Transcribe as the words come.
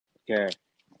Okay.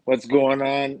 What's going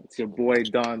on? It's your boy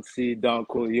Don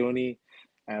Colioni,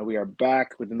 and we are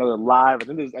back with another live. I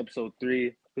think this is episode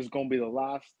 3. This is gonna be the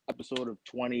last episode of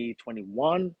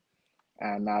 2021.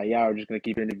 And we're just gonna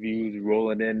keep interviews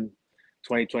rolling in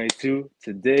 2022.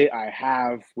 Today I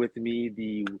have with me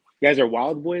you guys are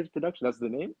Wildboyz production, that's the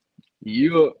name?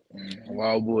 Yeah,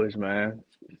 Wildboyz, man.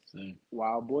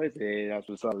 Wildboyz? Hey, that's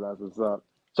what's up.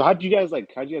 So how'd you guys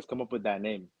come up with that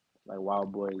name? Like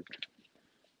Wildboyz.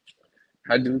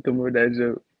 How did we come up with that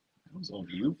joke? It was on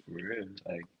you for real.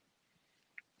 Like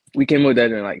We came up with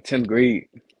that in like 10th grade,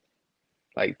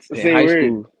 like in Say high word.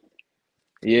 school.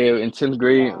 Yeah, in 10th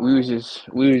grade, Wow. we was just,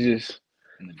 in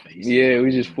the basement. we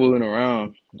was just fooling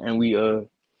around, and we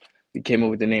came up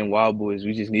with the name Wildboyz.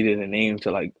 We just needed a name to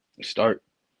like start.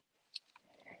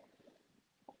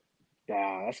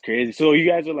 Yeah, that's crazy. So you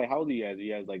guys are like, how old are you guys?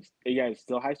 Are you guys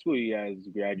still high school? Or you guys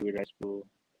graduated high school?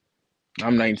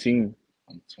 I'm 19.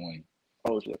 I'm 20.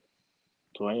 Oh shit.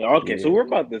 20. Okay, so Yeah. we're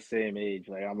about the same age.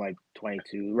 Like I'm like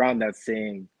 22, around that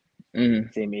same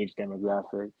age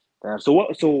demographic. So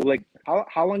like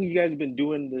how long you guys been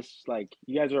doing this? Like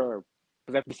you guys are,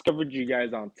 because I've discovered you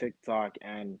guys on TikTok,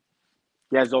 and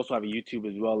you guys also have a YouTube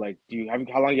as well. Like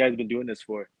how long you guys been doing this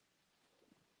for?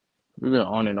 We've been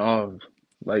on and off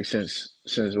like since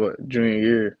what, junior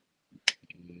year,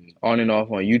 on and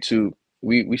off on YouTube.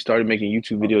 We started making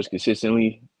YouTube videos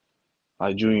consistently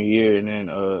like junior year, and then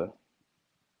it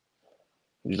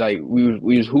was like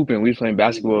we was hooping, we was playing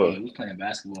basketball. Yeah, we was playing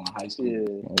basketball in high school. Yeah.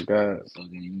 Oh God. So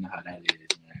then you know how that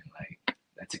is, man. Like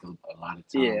that took a lot of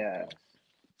time. Yeah.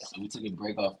 So we took a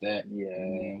break off that. Yeah.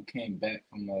 And then we came back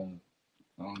from came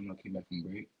back from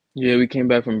break. Yeah, we came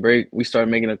back from break. We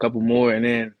started making a couple more, and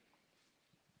then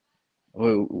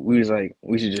we was like,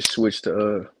 we should just switch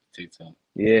to TikTok.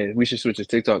 yeah, we should switch to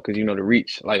TikTok because the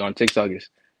reach like on TikTok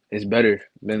is better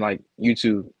than like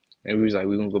YouTube. And we was like,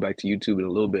 we're gonna go back to YouTube in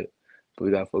a little bit, but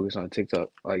we gotta focus on TikTok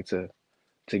like to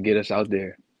get us out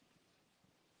there.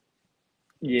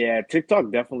 Yeah,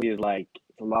 TikTok definitely is like,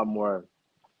 it's a lot more.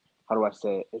 How do I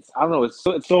say it? I don't know. It's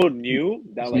so new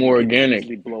that It's like more it can organic.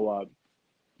 easily blow up.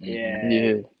 Mhm.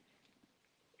 Yeah.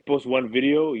 Post one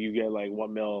video, you get like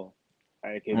 1 mil.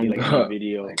 It can be Oh, like God. one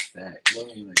video. Like that.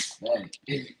 Literally like that.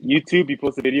 YouTube, you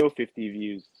post a video, 50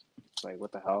 views. It's like,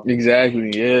 what the hell?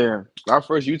 Exactly. Yeah. Our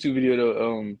first YouTube video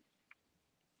though,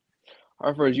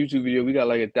 we got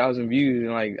like 1,000 views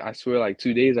in like, I swear, like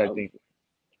 2 days, I think,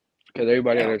 because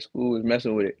everybody at our school was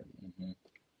messing with it. Mhm.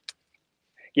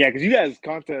 Yeah, because you guys'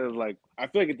 content is like, I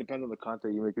feel like it depends on the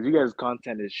content you make. Because you guys'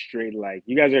 content is straight like,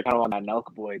 you guys are kind of on that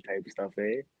Nelk Boy type stuff,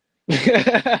 eh?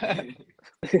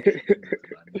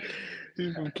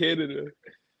 He's from Canada.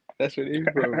 That's where he's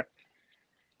from.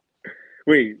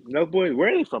 Wait, Nelk Boy,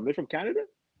 where are they from? They're from Canada?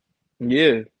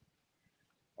 Yeah.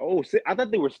 Oh, I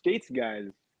thought they were States guys.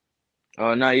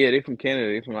 Oh, no, yeah, they from Canada.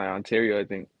 They from like Ontario, I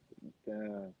think.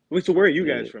 Wait, so where are you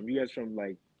guys Yeah. from? You guys from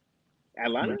like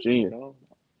Atlanta? Virginia. No?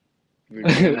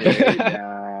 Virginia.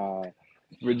 Nah.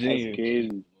 Virginia. That's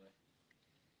crazy.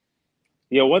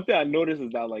 Yeah, one thing I noticed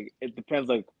is that like it depends.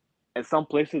 Like at some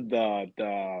places the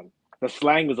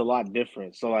slang is a lot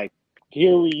different. So like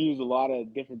here we use a lot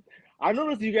of different. I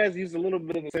noticed you guys use a little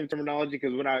bit of the same terminology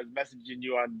because when I was messaging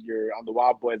you on the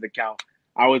Wildboyz account,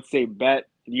 I would say bet.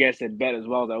 You guys said bet as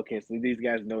well. I was like, okay, so these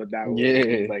guys know what that word Yeah.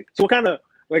 means. Like, so what kind of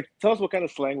tell us what kind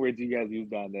of slang words you guys use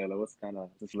down there? Like, what's kind of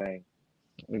the slang?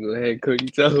 Go ahead, Cody,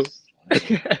 tell us.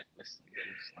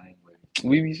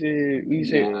 We be saying, we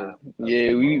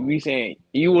saying,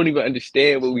 you won't even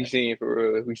understand what we saying for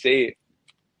real. If we say it,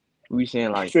 we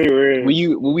saying like, Say word.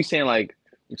 when we saying like,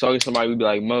 we talking to somebody, we be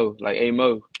like Mo, like, hey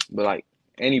Mo, but like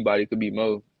anybody could be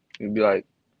Mo. We'd be like,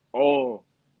 Oh,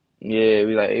 yeah,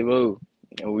 we like, hey Mo,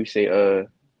 and we say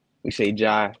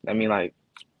Jai. I mean like,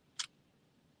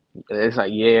 it's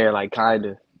like yeah, like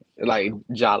kinda, like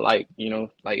Jai, like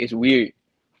like it's weird,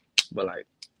 but like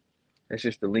that's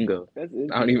just the lingo. that's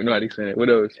I don't even know how to explain it. What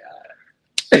else?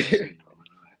 I think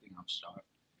I'm sharp.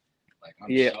 Like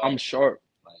I'm sharp.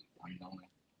 Like I'm knowing.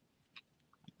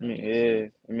 I mean, yeah,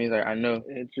 it means like I know.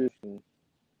 interesting.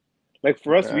 Like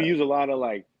for us, we Right. use a lot of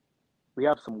like, we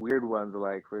have some weird ones.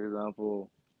 Like for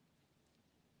example,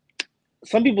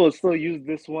 some people still use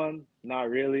this one, not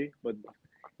really, but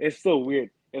it's still weird.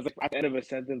 It's like at the end of a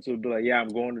sentence, it would be like, "Yeah, I'm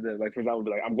going to the," like for example,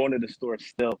 be like, "I'm going to the store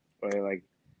still," or like,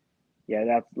 "Yeah,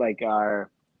 that's like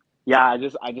our, yeah, I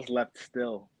just left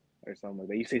still," or something like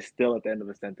that. You say "still" at the end of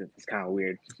a sentence. It's kind of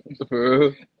weird. For real?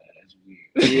 That's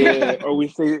weird. Yeah, or we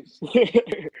say,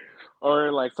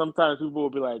 or like sometimes people will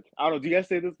be like, I don't know, do you guys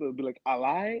say this? They'll be like, "I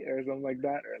lie," or something like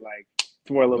that, or like it's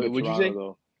more a little bit What'd you Toronto say?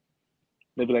 though.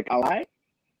 They'll be like, "I lie."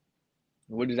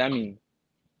 What does that mean?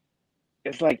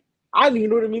 it's like I don't even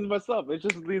know what it means myself. It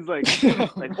just means like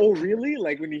oh really?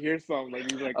 Like when you hear something like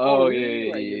he's like oh Oh yeah, really?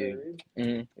 Like you know yeah, what I mean? yeah.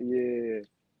 Hmm. Yeah,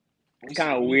 it's What's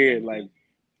kind of where you from weird. again? Like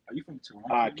Are you from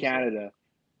Toronto? You said. Canada.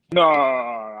 No,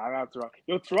 I'm not Toronto.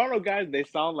 Yo, Toronto guys, they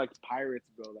sound like pirates,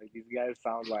 bro. Like these guys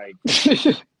sound like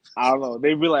I don't know.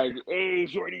 They'd be like, "Hey,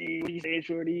 shorty, what you say,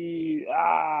 shorty?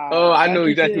 Oh, Ah, I know Jackie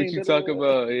exactly what King." you Da, da, talk da.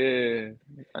 about. Yeah,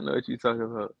 I know what you talking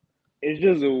about. It's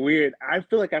just weird. I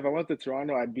feel like if I went to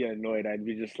Toronto, I'd be annoyed. I'd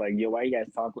be just like, "Yo, why you guys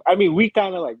talk?" I mean, we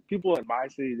kind of like people in my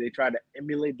city. They try to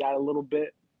emulate that a little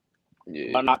bit,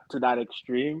 but Yeah. not to that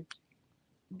extreme.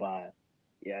 But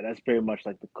yeah, that's pretty much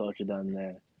like the culture down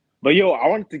there. But yo, I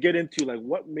wanted to get into like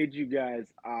what made you guys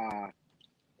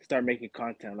start making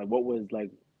content? Like what was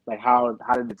like how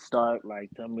did it start?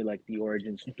 Like tell me like the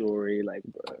origin story. Like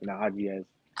how do you guys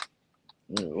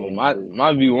Well, get my into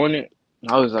my view on it,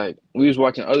 I was like, we was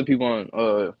watching other people on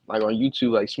like on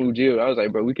YouTube, like Smooth Jill. I was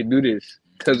like, bro, we could do this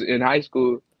because in high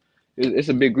school, it's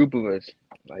a big group of us.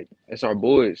 Like it's our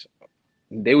boys.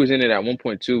 They was in it at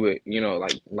 1.2, but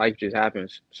like life just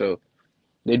happens. So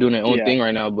they doing their own yeah. thing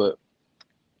right now. But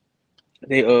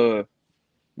they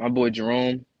my boy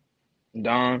Jerome,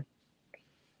 Don,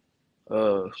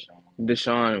 uh Deshaun.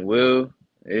 Deshaun, and Will,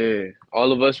 yeah,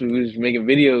 all of us we was making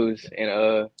videos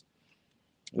and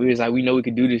we was like we know we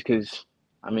could do this because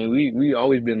I mean we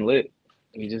always been lit.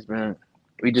 We just been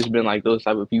we just been like those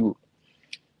type of people.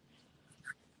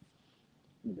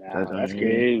 That's Nah, I that's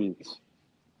mean, crazy.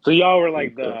 So y'all were for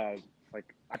like sure. the like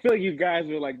I feel like you guys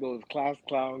were like those class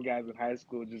clown guys in high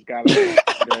school, just kind of like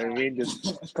you know what I mean, just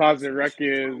causing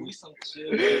Bro, ruckus. we some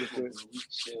chill people, bro. We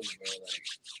chill, bro. Like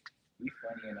we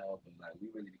funny and all, but like we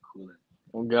really be coolin'.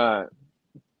 Oh God,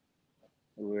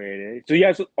 Weird. Eh? So you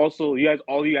guys also you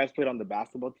guys played on the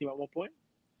basketball team at one point?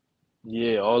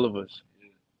 yeah, all of us. Yeah.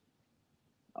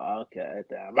 Okay,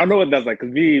 damn. I know what that's like. Cause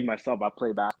me myself, I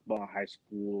played basketball in high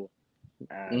school,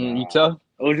 and You tough?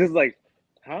 it was just like,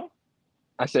 huh?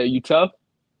 I said you tough?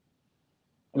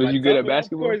 Am Was I you good tough? at Yeah,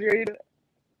 of basketball? course,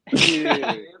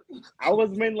 yeah. I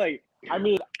was mean like, I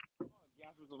mean,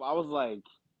 I was like,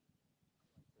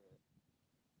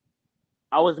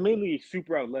 I was mainly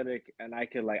super athletic, and I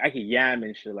could yam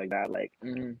and shit like that. Like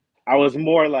Hmm. I was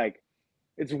more like,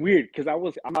 it's weird because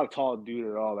I'm not a tall dude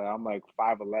at all. Like I'm like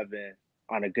 5'11",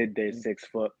 on a good day 6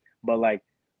 foot, but like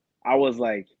I was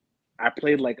like, I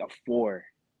played like a four.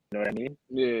 You know what I mean?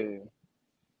 Yeah,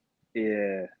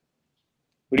 Yeah.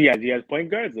 What do you guys? You guys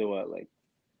point guards or what? Like,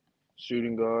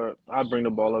 shooting guard. I bring the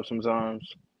ball up sometimes.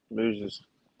 But it was just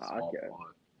Small okay,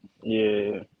 forward.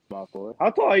 yeah. small forward.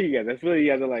 How tall are you guys? I feel like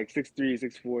you guys are like 6'3",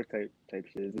 6'4" type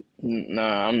shit. Is it?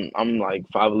 Nah, I'm like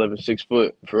 5'11", 6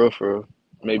 foot for real.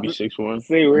 Maybe S- 6'1".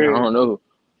 Say I where? don't know.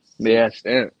 Yeah, Six,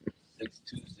 stamp. 6'2",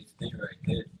 6'3", right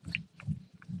there.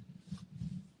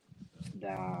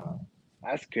 Nah,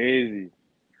 that's crazy.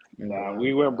 Nah, God,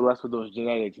 we weren't God. blessed with those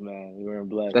genetics, man. We weren't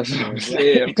blessed. That's We what I'm weren't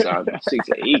saying. I'm trying to be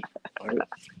blessed. 6'8".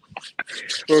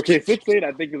 Okay, 6'8",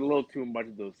 I think is a little too much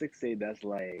though. 6'8", that's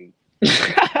like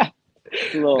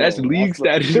that's a That's little. league That's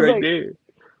status because right like there.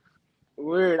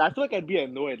 weird. I feel like I'd be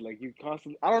annoyed. Like you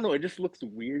constantly. I don't know. It just looks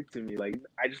weird to me. Like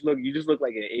you just look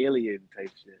like an alien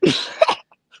type shit.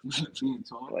 Being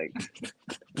tall. Like,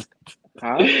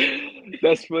 huh?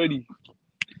 That's funny.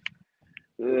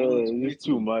 What looks It's weird just to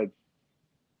too you? much.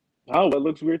 Huh? What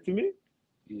looks weird to me?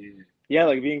 Yeah. Yeah,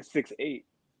 like being 6'8".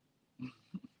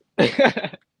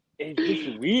 It's just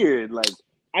weird. Like,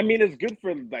 I mean, it's good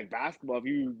for like basketball. If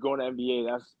you go to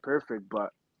NBA, that's perfect.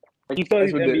 But like, you saw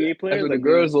That's these what the NBA that's players, what the like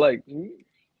these. girls like. Hmm?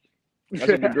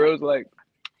 That's what the girls like.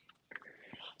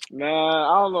 Nah,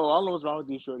 I don't know. I don't know what's wrong with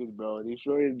these shorties, bro. These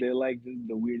shorties, they're like just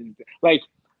the weirdest. Like,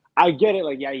 I get it.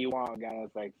 Like, yeah, you want a guy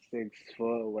that's like 6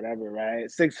 foot, whatever, right?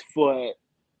 6 foot,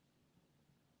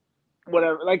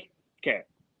 whatever. Like, okay,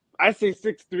 I say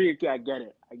 6'3". Okay, I get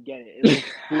it. I get it. It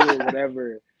looks cool,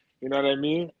 whatever. You know what I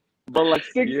mean? But like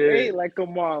six Yeah. eight, like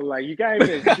come on, like you can't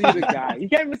even see the guy. He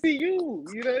can't even see you.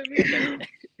 You know what I mean?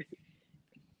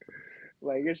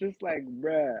 Like it's just like,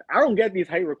 bruh. I don't get these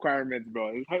height requirements,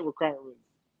 bro. These height requirements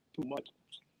too much.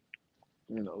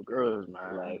 Girls,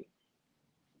 man. Like,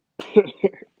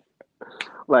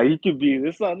 like you could be.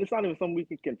 It's not even something we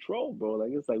can control, bro.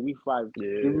 Like it's like we five.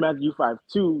 You Yeah. imagine you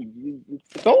 5'2".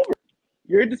 It's over.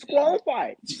 You're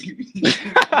disqualified.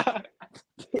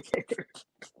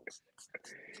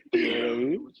 You know what I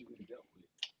mean? What you would have dealt with?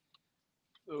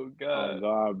 Oh Oh God.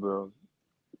 God, bro.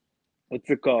 What's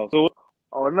it called? So,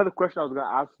 oh, another question I was gonna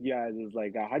ask you guys is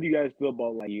like, how do you guys feel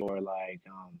about like your like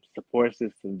support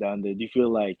system down there? Do you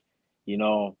feel like, you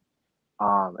know,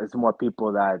 it's more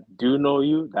people that do know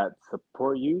you that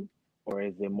support you, or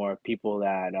is it more people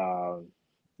that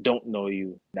don't know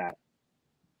you that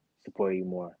support you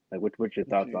more? Like, what's your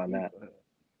thoughts on that?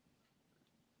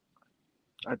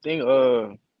 I think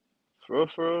for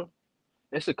real,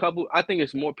 it's a couple. I think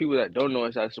it's more people that don't know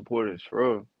us that support us for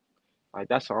real. Like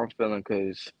that's how I'm feeling.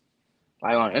 Cause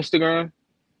like on Instagram,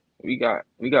 we got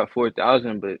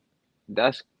 4,000, but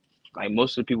that's like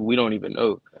most of the people we don't even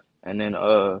know. And then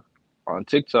on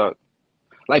TikTok,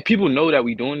 like people know that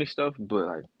we doing this stuff, but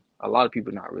like a lot of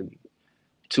people not really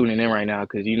tuning in right now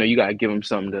because you gotta give them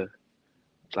something to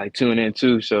like tune in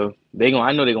too. So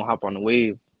I know they gonna hop on the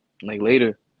wave like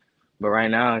later, but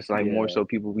right now it's like more Yeah, so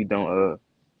people we don't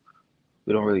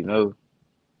really know.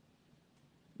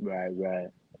 right.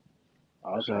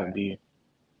 That's how it Okay. be.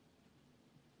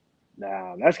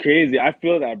 Nah, that's crazy. I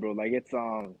feel that, bro. Like it's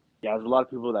yeah, there's a lot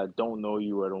of people that don't know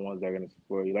you are the ones that are gonna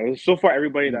support you. Like so far,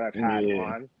 everybody that I've had Yeah.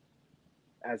 on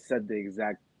has said the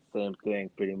exact same thing,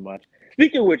 pretty much.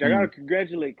 Speaking of which, I gotta Mm.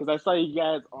 congratulate because I saw you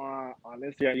guys on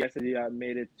Instagram. You guys said you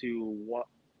made it to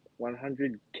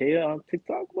 100K on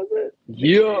TikTok, was it?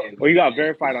 Yeah. Or you got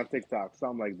verified on TikTok,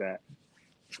 something like that.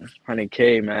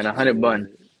 100K, man. 100 bun.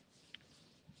 Yeah,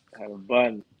 had a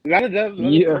bun. Is that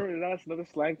another Yeah. term? Is that another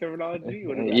slang terminology?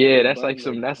 What is that? Yeah, 100 that's bun? like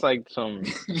Like,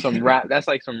 some rap. That's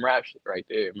like some rap shit right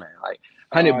there, man. Like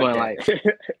 100 bun, okay. like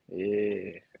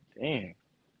yeah, damn.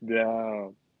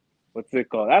 Damn. What's it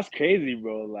called? That's crazy,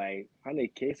 bro. Like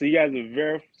 100K. So you guys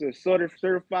are sort of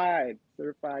certified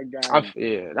guys.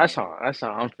 Yeah, that's how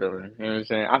I'm feeling. You know what I'm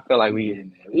saying? I feel like We we,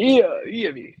 getting there. We getting yeah, there.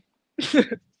 yeah, me.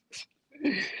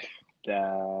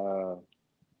 Damn.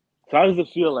 So how does it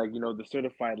feel like, the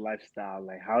certified lifestyle?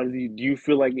 Like do you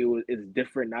feel like it's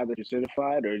different now that you're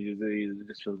certified or it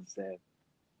just feels the same?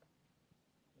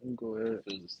 Go It ahead.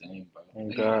 feels the same, bro.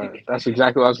 Oh God, that's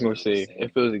exactly what I was It gonna feels the say.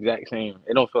 It same. feels the exact same.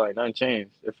 It don't feel like nothing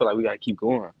changed. It feel like we gotta keep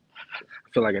going. I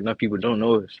feel like enough people don't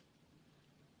know us.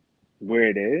 Where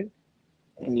it is?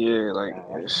 Yeah, like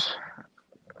Nah, it's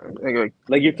like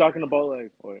like you're talking about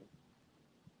like what'd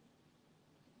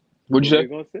what were you you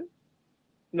gonna say?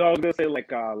 No, I was gonna say like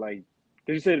because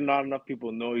you said not enough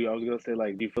people know you. I was gonna say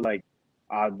like do you feel like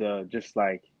the just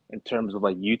like in terms of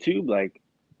like YouTube like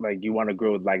you want to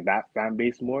grow like that fan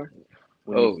base more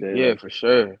when you oh say yeah, like for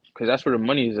sure. Cause that's where the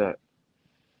money is at.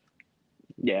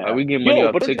 Like yeah we get money yo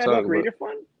off but don't you guys got TikTok, but creator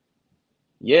fund?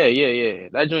 yeah.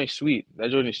 That joint's sweet.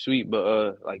 That joint is sweet. But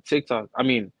like TikTok, I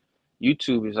mean,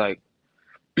 YouTube is like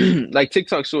like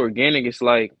TikTok's so organic. It's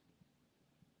like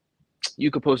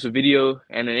you could post a video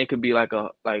and then it could be like a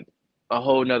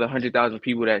whole another 100,000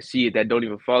 people that see it that don't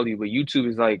even follow you. But YouTube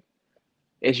is like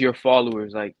it's your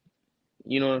followers. Like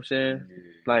you know what I'm saying? Yeah.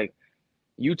 Like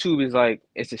YouTube is like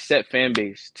it's a set fan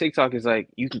base. TikTok is like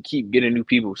you can keep getting new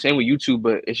people. Same with YouTube,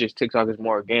 but it's just TikTok is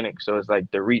more organic. So it's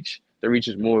like the reach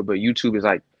is more. But YouTube is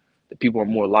like the people are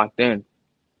more locked in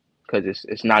because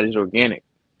it's not as organic.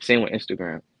 Same with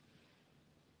Instagram.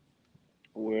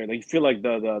 Where like you feel like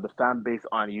the fan base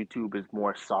on YouTube is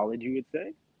more solid, you would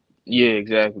say? Yeah,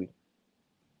 exactly.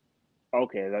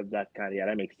 Okay, that kind of yeah,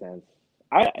 that makes sense.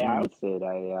 I Mm, would say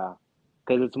that yeah,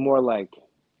 because it's more like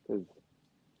because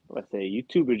let's say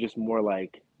YouTube is just more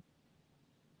like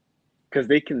because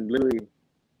they can literally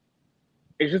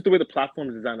it's just the way the platform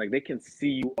is designed. Like they can see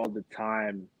you all the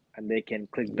time, and they can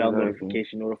click bell exactly.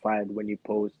 notification notified when you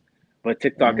post. But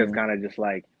TikTok is Hmm. kind of just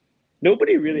like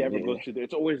nobody really ever goes Yeah, to there.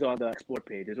 It's always on the explore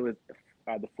page. It's always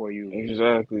the for you.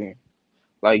 exactly.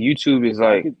 Like YouTube is So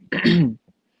I like could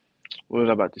what was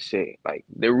I about to say? Like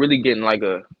they're really getting like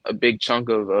a big chunk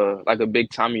of like a big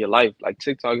time of your life. Like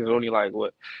TikTok is only like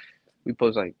what we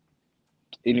post like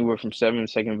anywhere from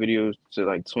 7-second videos to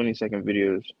like 20-second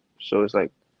videos. So it's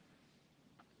like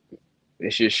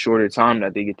it's just shorter time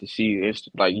that they get to see you. It's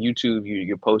like YouTube,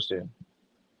 you're posting,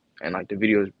 and like the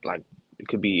videos, like it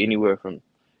could be anywhere from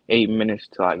 8 minutes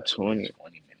to like 20.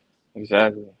 20 minutes.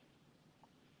 Exactly.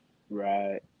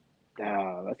 right.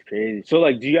 Damn, that's crazy. So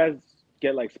like, do you guys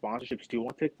get like sponsorships too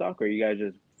on TikTok, or you guys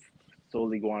just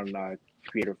solely go on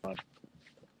creator fund?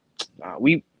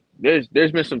 We there's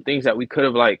been some things that we could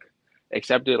have like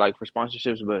accepted like for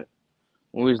sponsorships, but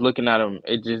when we was looking at them,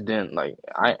 it just didn't like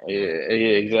yeah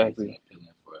Yeah, it wasn't exactly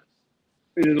appealing for us.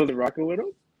 You just wasn't rocking with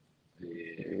them?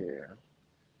 Yeah. yeah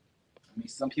I mean,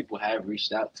 some people have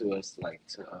reached out to us, like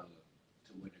to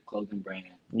with the clothing brand,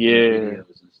 do yeah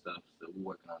videos and stuff. So we're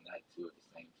working on that too at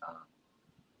the same time.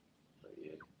 But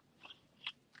yeah,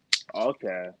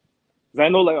 Okay. Because I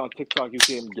know like on TikTok you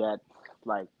can get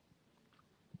like,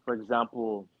 for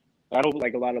example, I know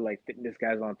like a lot of like fitness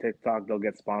guys on TikTok they'll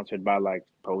get sponsored by like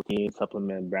protein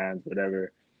supplement brands,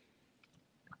 whatever,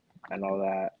 and all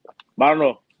that. But I don't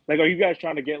know. Like, are you guys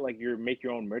trying to get like make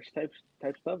your own merch type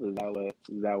stuff? Is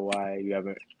that why you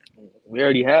haven't? We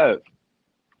already have.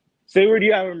 Say, where do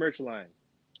you have a merch line?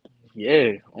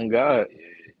 Yeah, on God. Yeah.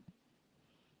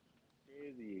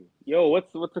 Crazy. Yo, what's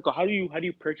it called? How do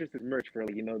you purchase this merch for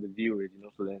like the viewers,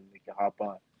 so then they can hop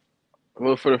on?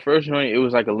 Well, for the first joint, it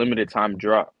was like a limited time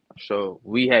drop. So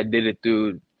we had did it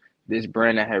through this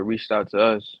brand that had reached out to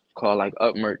us called like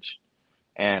Up Merch,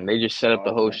 and they just set up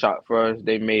the Oh, whole okay. shop for us.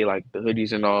 They made like the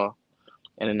hoodies and all,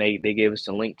 and then they gave us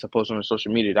the link to post on the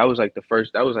social media. That was like the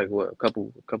first. That was like what a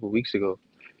couple weeks ago.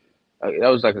 That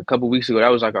was like a couple weeks ago. That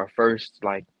was like our first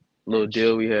like little Merch.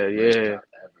 deal we had. Merch Yeah. drop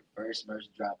ever. First merch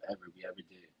drop ever we ever did.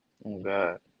 Oh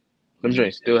God. Them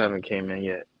joints still haven't came in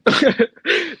yet. The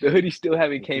hoodies still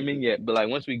haven't came in yet. But like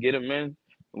once we get them in,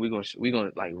 we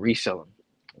gonna like resell them.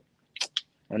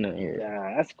 And then yeah.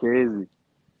 Yeah, that's crazy.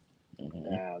 Mhm.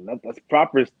 Yeah, that's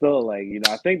proper still. Like,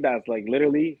 I think that's like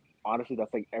literally, honestly,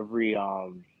 that's like every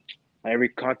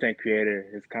content creator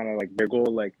is kind of like their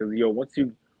goal. Like, 'cause,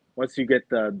 once you get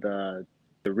the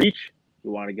reach, you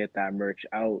want to get that merch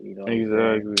out. You know what I'm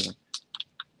saying? Exactly.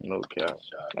 No cap.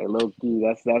 Shot. Like low key,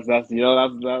 that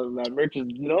merch is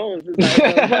it's not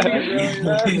money,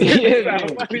 bro. Yeah, It's not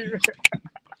man. money, bro.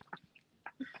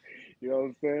 You know what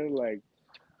I'm saying? Like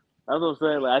that's what I'm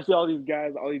saying. Like I see all these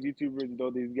guys, all these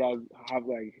YouTubers, these guys have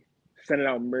like sending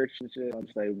out merch and shit. I'm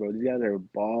just like, bro, these guys are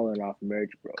balling off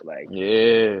merch, bro. Like,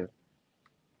 Yeah.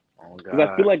 Oh because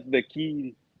I feel God. like the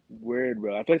key word,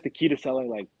 bro. I feel like the key to selling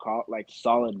like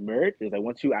solid merch is like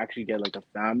once you actually get like a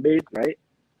fan base, right?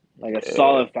 Like a Yeah.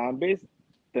 solid fan base,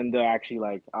 then they're actually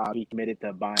like be committed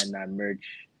to buying that merch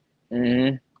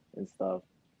Mhm. and stuff.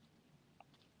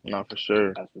 Not for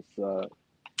sure. That's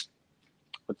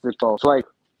what's it called? So like,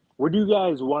 where do you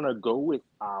guys want to go with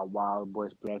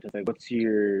Wildboyz Productions? Like, do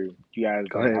you guys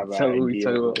Go like ahead. have an Tell me what we idea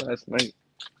talked of about like? last night.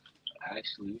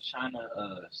 Actually, we're trying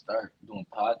to start doing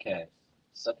podcasts.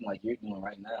 Something like you're doing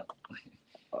right now.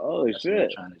 Oh That's what we're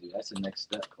shit! trying to do. That's the next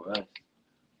step for us.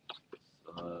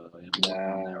 So yeah, we're working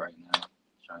on that Nah, right now.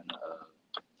 Trying to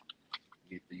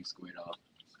get things squared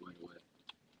away.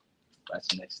 That's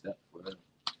the next step for us.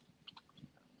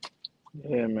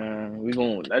 Yeah, man.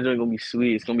 That joint gonna be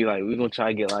sweet. It's gonna be like we gonna try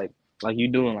to get like you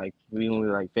doing like we gonna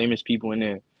be like famous people in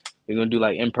there. We're gonna do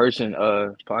like in person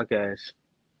podcasts.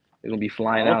 We're gonna be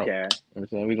flying out. okay. You know what I'm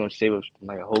saying? We're gonna save up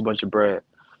like a whole bunch of bread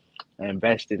and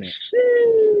invest in it.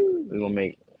 Sheesh. We're gonna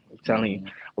make I'm telling you.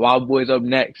 Mm-hmm. Wild Boys up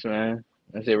next, man.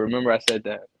 I said, remember I said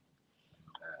that.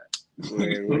 You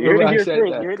heard Remember it I here said first.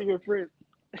 You that. heard it here first.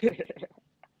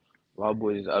 Wild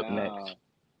Boys is up Nah, next.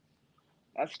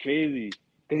 that's crazy.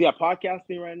 Cause yeah,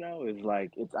 podcasting right now is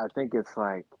like I think it's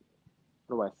like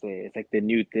what do I say? It's like the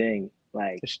new thing.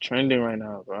 Like It's trending right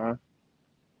now, bro.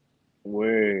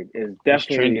 word is It's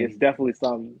definitely trending. it's definitely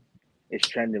something. It's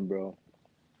trending, bro.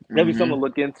 Definitely Hmm. something to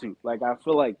look into. Like I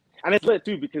feel like, and it's lit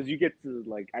too because you get to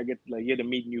you get to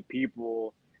meet new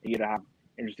people, and you get to have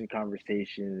interesting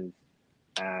conversations,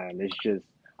 and it's just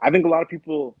I think a lot of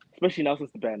people, especially now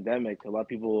since the pandemic, a lot of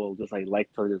people just like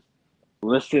to just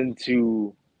listen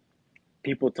to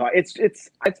people talk. I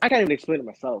can't even explain it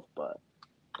myself, but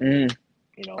Hmm.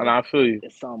 you know, And I feel you.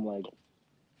 it's something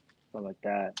like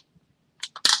that.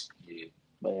 Yeah.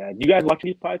 But yeah, do you guys watch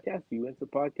any podcasts? You into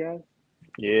podcasts?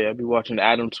 Yeah, I be watching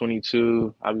Adam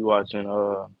 22. I be watching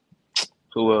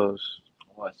who else? I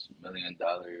watched $1 million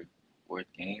worth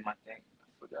game. I think I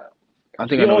forgot. I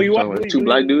think I know Yo, what you're you watch talking about. Willie Two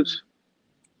black Willie? dudes?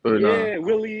 Or nah? Yeah,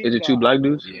 Willie Is and it two black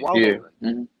dudes? Yeah, Yeah. Wallow,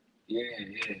 Hmm. yeah,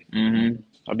 yeah. Hmm.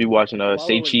 I be watching Say Wallow and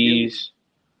Gilly. Cheese.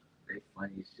 They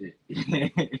funny as shit.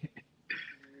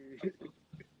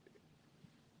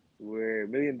 Where $1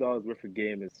 million worth of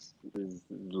game is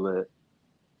lit.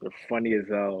 They're funny as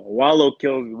hell. Wallow's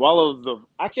the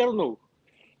actually I don't know.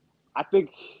 I think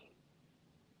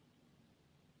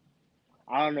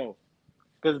I don't know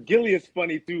because Gilly is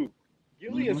funny too.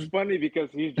 Gilly is hmm funny because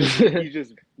he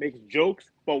just makes jokes,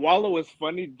 but Wallow is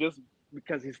funny just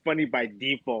because he's funny by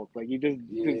default. Like he just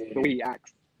the Yeah. way he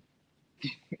acts.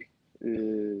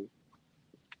 Uh,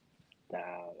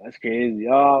 damn, that's crazy.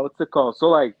 Oh, what's it called? So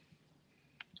like,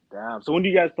 damn. So when do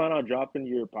you guys plan on dropping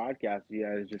your podcast? You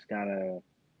guys just kind of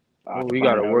Oh, we find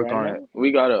gotta it out work right on it. now?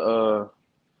 We gotta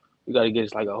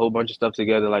get like a whole bunch of stuff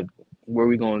together. Like where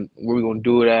we gonna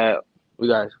do it at. We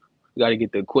gotta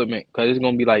get the equipment because it's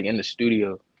gonna be like in the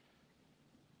studio.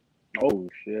 Oh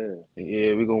shit.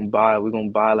 Yeah, we're gonna buy like we're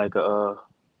gonna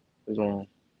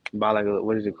buy like a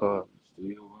what is it called?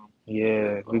 Studio room.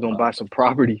 Yeah, we're Go gonna buy. buy some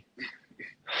property.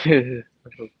 Yeah,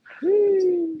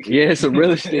 Sheesh. some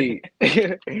real estate.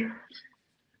 Yeah.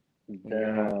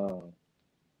 Damn.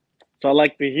 So I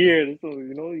like to hear this.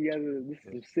 You guys, this is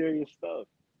some serious stuff.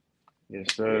 Yes,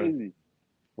 That's sir. crazy.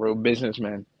 Real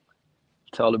businessman.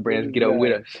 Tell the brands Business get up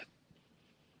with guy. us.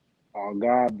 Oh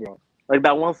God, bro. Like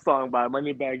that one song by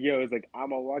Moneybagg Yo. It's like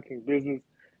I'm a walking business.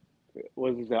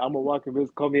 What's it say? I'm a walking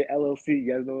business. Call me LLC.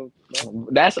 You guys know? No.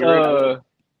 That's You heard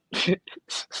that?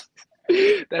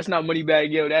 that's not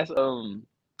Moneybagg Yo. That's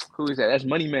who is that? That's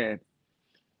Money Man.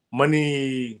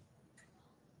 Money.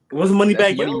 Was it Money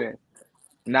That's Bag Money Yo? Man.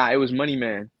 Nah, it was Money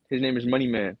Man. His name is Money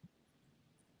Man.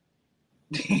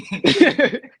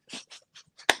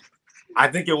 I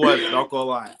think it was. Not gonna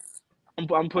lie.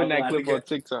 I'm putting that clip on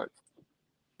TikTok.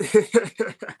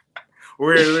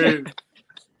 Wait.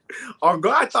 Oh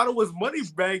God, I thought it was Money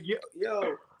Bag Yo.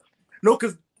 No,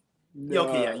 cause yeah,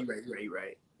 okay, yeah, you're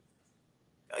right.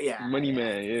 Yeah, Money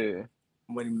Man, yeah.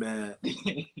 Money Man.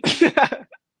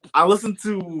 I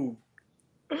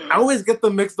always get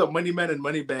them mixed up, Money Man and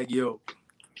Money Bag Yo.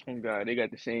 Oh God, they got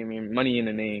the same money in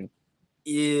the name.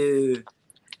 Yeah.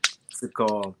 What's it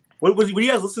called? What do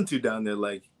you guys listen to down there?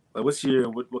 Like what's your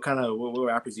what kind of what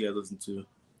rappers do you guys listen to?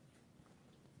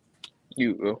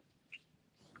 You, You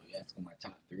asking my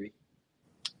top 3?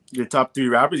 Your top 3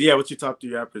 rappers? Yeah, what's your top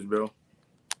 3 rappers, bro?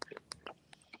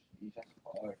 That's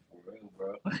hard for real,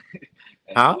 bro. That's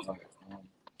Huh? hard.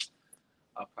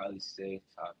 I'll probably say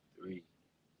top 3.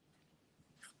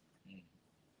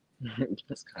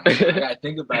 That's kind of I gotta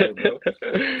think about it, bro.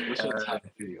 What's your top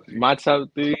 3? my top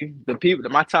 3,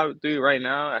 my top 3 right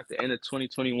now at the end of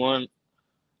 2021.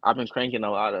 I've been cranking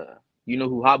a lot of. You know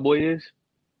who Hot Boy is?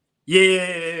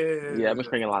 Yeah. Yeah, I've been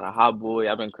cranking a lot of Hot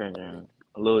Boy. I've been cranking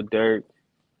a little Dirt.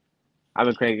 I've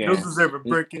been cranking. Those deserve a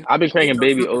breaking. I've been cranking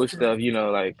Baby O stuff. You know,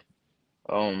 like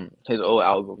his old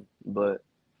album, but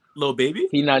Lil Baby?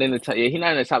 he not in the top. Yeah, he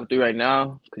not in the top 3 right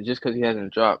now, just because he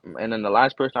hasn't dropped. And then the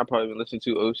last person I probably been listening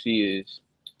to OC is,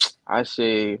 I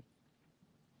say,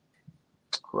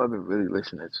 who I've been really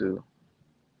listening to.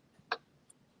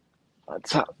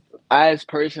 Top as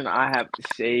person, I have to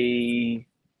say,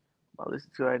 I listen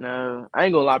to right now. I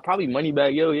ain't gonna lie, probably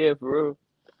Moneybagg Yo. Yeah, for real.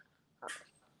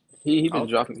 He been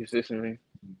Okay. dropping consistently.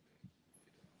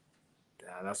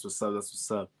 Yeah, that's what's up. That's what's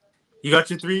up. You got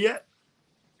your 3 yet?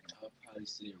 I'll probably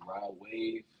say Rod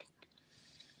Wave.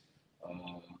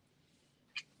 Man,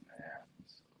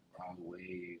 Rod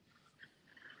Wave.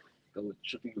 Go with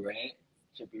Trippie Redd.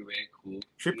 Trippie Redd, cool.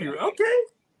 Trippie, Yeah, okay.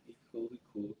 He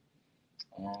cool.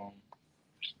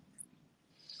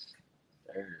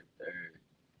 Third.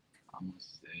 I'm gonna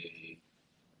say.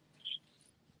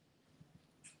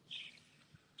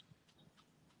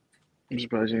 I'm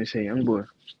surprised you didn't say Young Boy.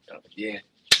 Yeah,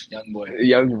 Young Boy.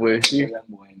 Young Boy. Young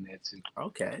Boy in there too.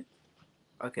 Okay,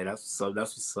 that's what's up.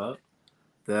 That's what's up.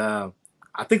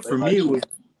 I think for What me, about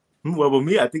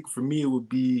I think for me it would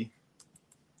be.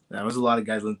 There's a lot of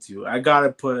guys listening to. I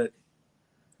gotta put.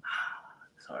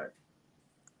 It's hard.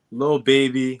 Lil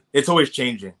Baby. It's always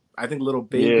changing. I think Lil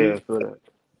Baby. Yeah, I feel that.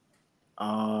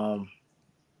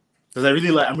 Because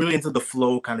I'm really into the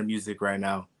flow kind of music right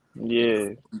now. Yeah.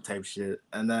 Type shit.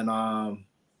 And then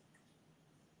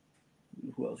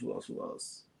who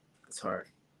else? It's hard.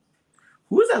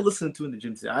 Who is I listening to in the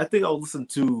gym today? I think I'll listen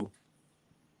to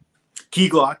Key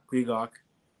Glock.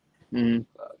 Mm-hmm.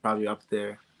 Probably up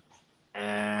there.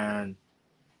 And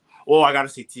I gotta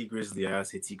say T Grizzly. I gotta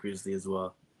say T Grizzly as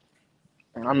well.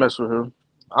 I mess with him.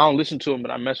 I don't listen to him,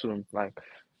 but I mess with him. Like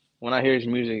when I hear his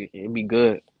music, it be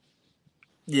good.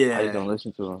 Yeah. I just don't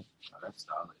listen to him. Oh, that's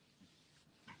solid.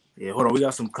 Yeah, hold on. We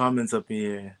got some comments up in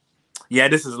here. Yeah,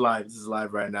 this is live. This is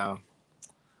live right now.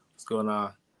 What's going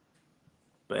on?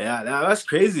 But yeah, that's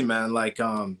crazy, man. Like,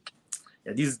 yeah,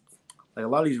 these, like a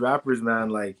lot of these rappers, man,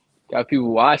 like, got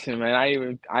people watching, man.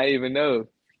 I even know.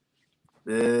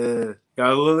 Yeah,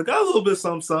 got a little bit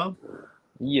some.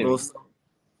 Yeah.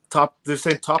 They're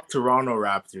saying top Toronto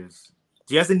Raptors.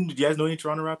 Do you guys know any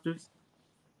Toronto Raptors?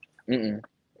 Mm-mm.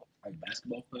 Like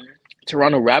basketball players?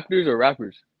 Toronto Raptors or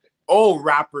rappers? Oh,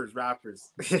 rappers.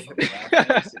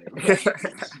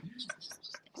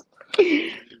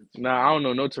 Nah, I don't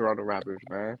know no Toronto rappers,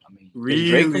 man. I mean, Really? Is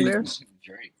Drake from there?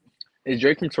 Drake. Is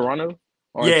Drake from Toronto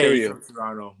or Yeah, Ontario? he's from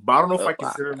Toronto. But I don't know if I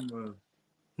consider him.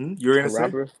 You're gonna A say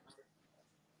rapper?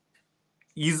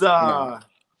 he's No.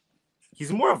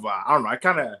 he's more of a I don't know.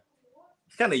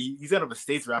 He's kind of a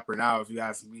States rapper now. If you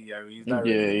ask me, I mean, he's not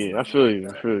really. Yeah. I feel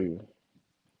you.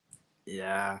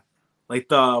 Yeah, like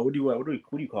the what do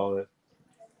you call it?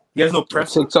 You guys know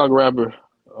Pressa? TikTok rapper.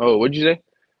 Oh, what'd you say?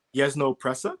 You guys know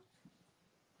Pressa?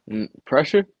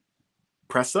 Pressure?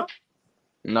 Pressa?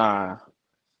 Nah,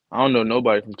 I don't know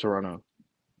nobody from Toronto.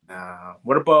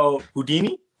 What about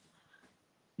Houdini?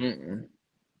 Mm-mm.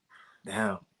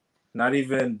 Damn, not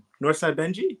even Northside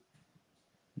Benji.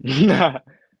 Nah,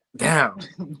 Damn.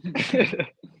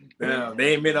 Damn.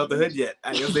 They ain't made out the hood yet.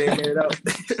 I guess they ain't made it out.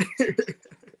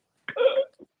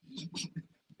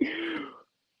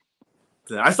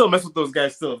 I still mess with those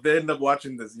guys still. If they end up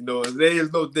watching this, you know, there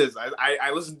is no diss.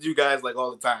 I listen to you guys like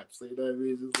all the time. So you know what I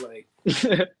mean? It's just like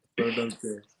don't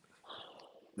care.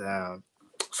 Damn.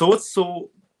 So hold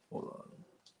on.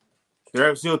 There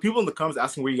are people in the comments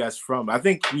asking where you guys from. I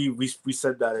think we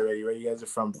said that already, right? You guys are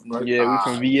from North Yeah, we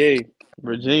from VA,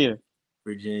 Virginia.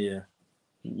 Virginia.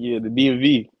 Yeah, the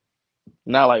DMV.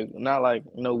 Not like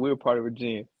we're part of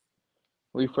Virginia.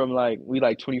 We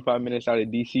like 25 minutes out of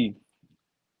DC.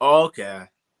 Oh, okay.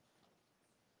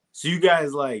 So you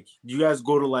guys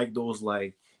go to like those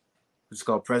like it's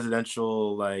called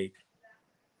presidential like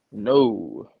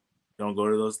No. don't go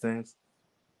to those things?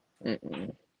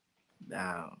 Mm-mm.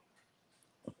 No.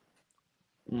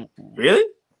 Mm-mm. Really?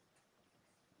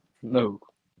 No.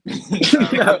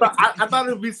 I thought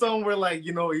it'd be somewhere like,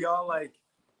 you know, y'all like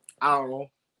I don't know.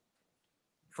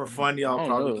 For fun, y'all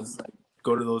probably just like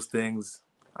go to those things.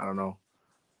 I don't know.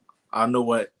 I don't know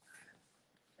what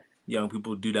young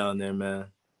people do down there, man.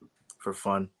 For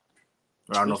fun.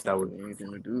 Or I don't know if that would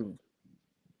anything to do.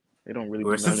 They don't really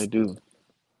Or do nothing to do.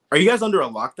 Are you guys under a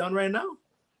lockdown right now?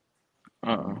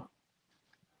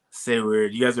 Say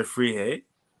weird. You guys are free, hey?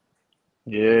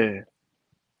 Yeah.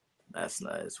 That's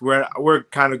nice. We're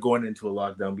kind of going into a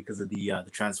lockdown because of the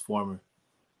Transformer.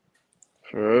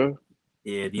 For real?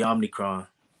 Yeah, the Omicron.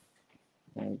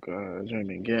 Oh God, it's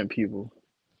been getting people.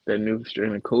 That new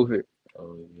strain of COVID.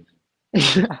 Oh,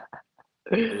 Yeah.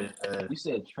 you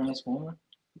said Transformer?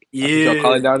 Yeah. That's what y'all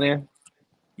call it down there?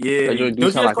 Yeah. That joint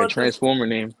do sound like a Transformer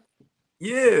name.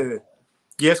 Yeah.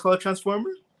 You guys call it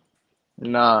Transformer?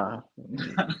 Nah.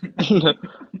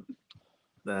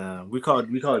 We call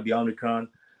it the Omicron.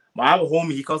 I have a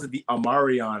homie, he calls it the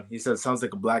Amarion. He says it sounds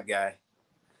like a black guy.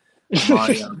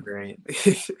 Amarion variant.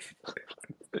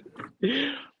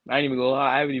 I ain't even gonna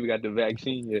lie, I haven't even got the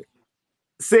vaccine yet.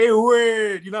 Say a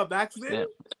word. You're not vaccinated?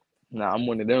 Nah, I'm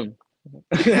one of them.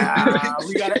 Nah,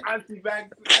 we got an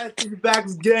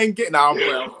anti-vax gang. Nah, I'm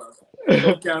playing.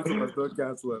 Don't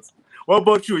cancel us. What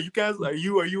about you? Are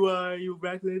you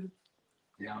vaccinated?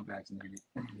 Yeah, I'm vaccinated.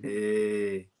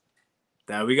 Hey.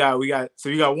 Now we got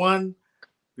one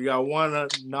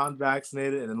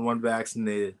non-vaccinated and then one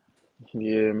vaccinated.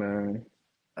 Yeah, man.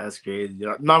 That's crazy.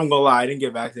 No, I'm gonna lie, I didn't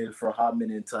get vaccinated for a hot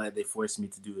minute until they forced me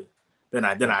to do it. Then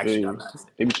I actually got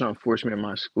vaccinated. They be trying to force me in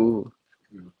my school.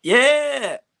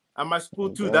 Yeah, at my school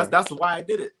too. That's why I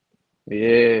did it.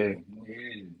 Yeah.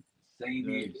 Same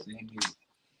here.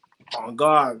 Oh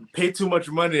God, pay too much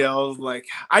money. I was like,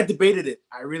 I debated it.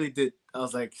 I really did. I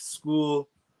was like, school,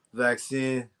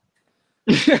 vaccine.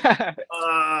 They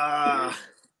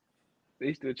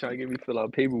still trying to get me to fill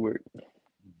out paperwork.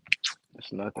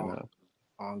 That's nothing else.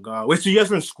 Oh God. Wait, so you guys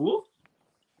were in school?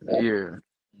 Yeah.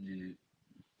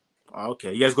 Oh,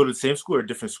 okay. You guys go to the same school or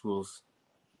different schools?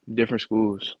 Different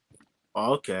schools.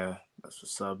 Oh, okay. That's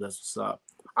what's up.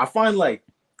 I find like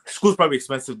school's probably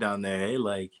expensive down there, hey?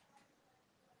 Like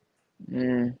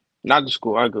not the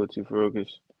school I go to for real,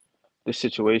 because the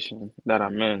situation that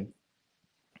I'm in.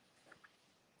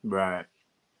 Right.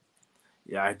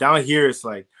 Yeah, down here it's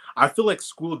like I feel like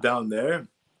school down there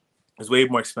is way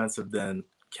more expensive than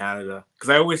Canada. Because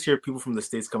I always hear people from the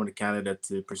States coming to Canada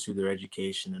to pursue their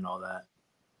education and all that.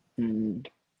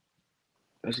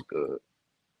 That's good.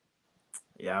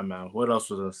 Yeah, man. What else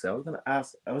was I gonna say? I was gonna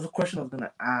ask. That was a question I was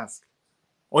gonna ask.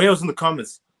 Oh yeah, it was in the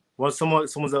comments. When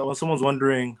someone's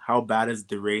wondering how bad is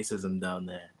the racism down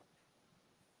there?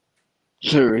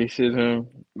 Racism,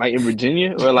 like in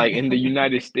Virginia or like in the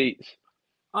United States?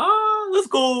 Let's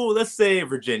go. Let's say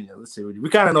Virginia. Let's say we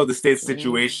kind of know the state's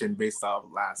situation based off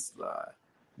last.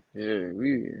 Yeah,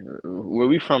 where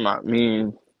we from? I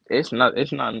mean, it's nothing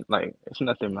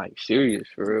like serious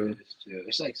for real.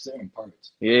 It's like certain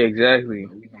parts. Yeah, exactly.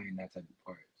 We not in that type of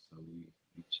part, so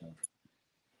we chill.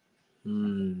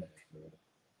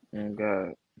 Oh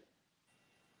God.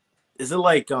 Is it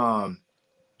like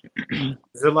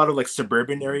is there a lot of like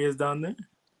suburban areas down there?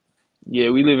 Yeah,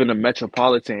 we live in a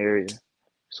metropolitan area,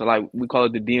 so like we call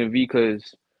it the DMV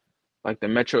because like the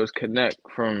metros connect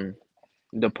from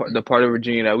the part of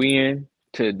Virginia that we in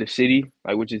to the city,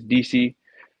 like which is DC,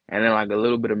 and then like a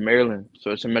little bit of Maryland.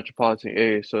 So it's a metropolitan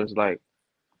area. So it's like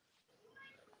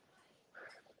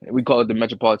we call it the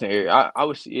metropolitan area. I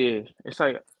was it's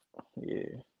like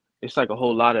it's like a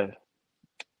whole lot of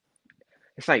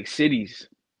it's like cities.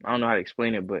 I don't know how to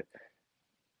explain it, but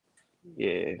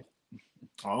yeah.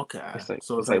 Okay. It's like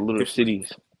So it's like little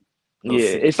cities. Yeah,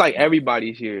 cities. it's like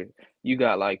everybody's here. You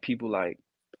got like people like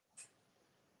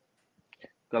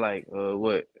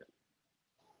what?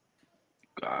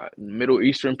 got Middle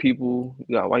Eastern people,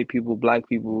 you got white people, black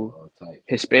people, All type.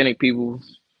 Hispanic people.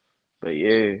 But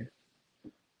yeah,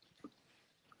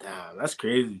 Damn, that's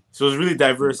crazy. So it's really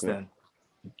diverse okay. then.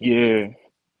 Yeah,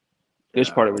 this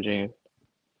Yeah. part of Virginia.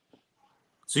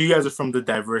 So you guys are from the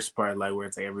diverse part, like where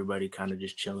it's like everybody kind of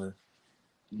just chilling.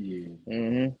 Yeah.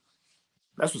 Mm-hmm.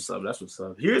 That's what's up. That's what's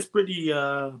up. Here it's pretty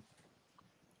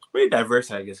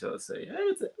diverse, I guess I would say.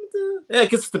 Yeah, I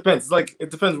guess it depends. It's like it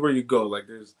depends where you go. Like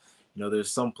there's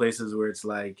some places where it's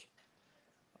like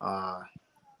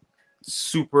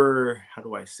super, how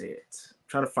do I say it? I'm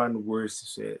trying to find the words to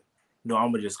say it. No,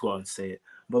 I'm gonna just go out and say it.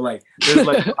 But like there's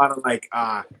like a lot of like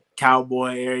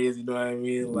cowboy areas, you know what I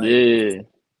mean? Like Yeah.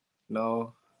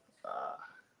 no.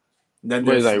 Then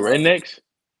What is there's like rednecks?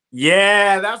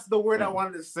 yeah, that's the word I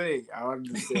wanted to say. I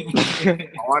wanted to say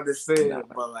Nah, it,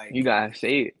 but like you gotta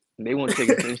say it. They won't take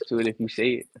offense to it if you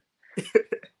say it.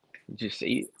 Just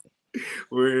say it.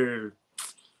 we're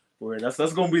that's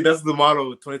the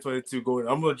motto of 2022 going.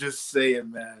 I'm gonna just say it,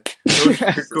 man. No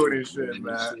sugarcoating shit,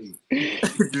 man.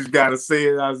 Just gotta say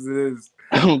it as it is.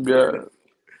 Oh god.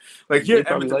 Like They here in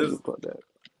probably Edmonton, like there's it about that.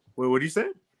 wait, what do you say?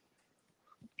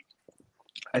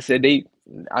 I said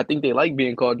I think they like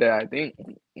being called that. I think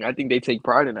they take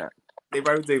pride in that. They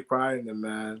probably take pride in it,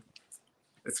 man.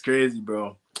 It's crazy,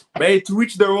 bro. But hey, to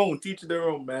each their own, teach their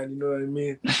own, man. You know what I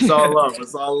mean? It's all love.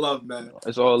 It's all love, man.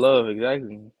 It's all love,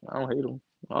 exactly. I don't hate them.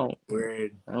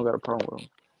 Weird. I don't got a problem with them.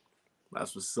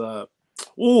 That's what's up.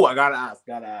 Ooh, I gotta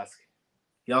ask.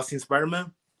 Y'all seen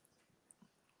Spider-Man?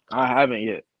 I haven't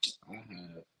yet. I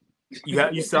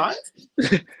have. You saw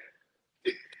it?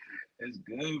 It's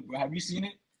good, bro. Have you seen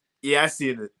it? Yeah, I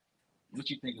seen it. What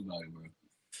you think about it, bro?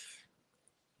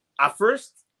 At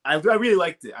first, I really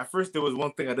liked it. At first, there was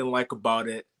one thing I didn't like about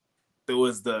it. There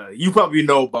was you probably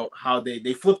know about how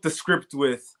they flipped the script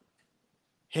with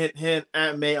hint,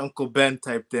 Aunt May, Uncle Ben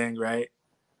type thing, right?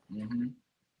 Mm-hmm.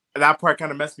 And that part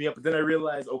kind of messed me up. But then I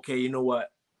realized, okay, you know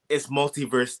what? It's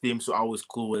multiverse theme, so I was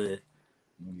cool with it.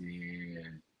 Yeah.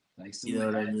 Like You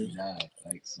know someone what I had mean? to die.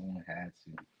 Like someone had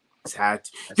to. It's had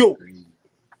to. That's Yo, crazy.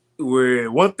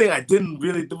 one thing I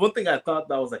thought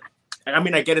that was like, I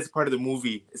mean, I get it's part of the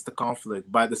movie, it's the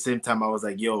conflict, but at the same time, I was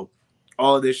like, yo,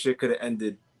 all of this shit could have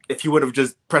ended if you would have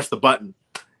just pressed the button.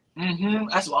 Mm-hmm.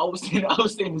 That's what I was saying. I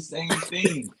was saying the same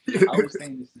thing.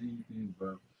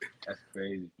 Bro. That's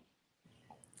crazy.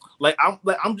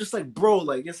 I'm just like, bro,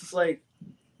 like it's just like,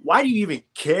 why do you even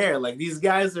care? Like these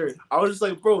guys are. I was just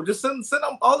like, bro, just send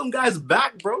them, all them guys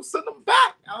back, bro. Send them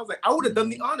back. I was like, I would have done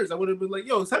the honors. I would have been like,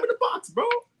 yo, send me the box, bro.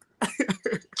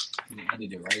 He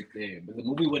ended it right there. But the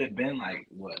movie would have been like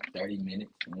what, 30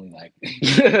 minutes? Only like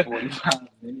 45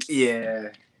 minutes. Yeah,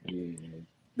 Yeah.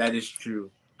 that is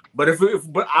true. But if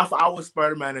I was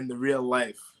Spider-Man in the real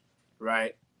life,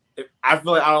 right? I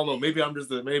feel like I don't know. Maybe I'm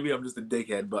just a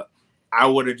dickhead, but I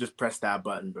would have just pressed that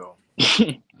button, bro.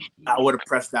 I would have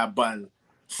pressed that button.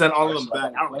 Send all of them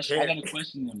back. I don't care. I got a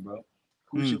question then, bro.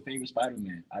 Who's your favorite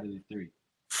Spider-Man out of the three?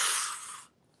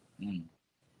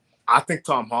 I think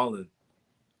Tom Holland.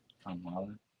 Tom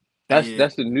Holland?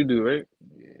 That's the new dude, right?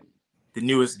 Yeah. The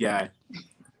newest guy.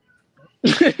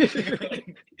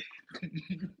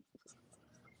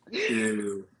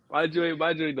 Yeah. My joy,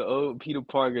 the old Peter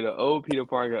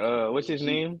Parker. What's his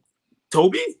name?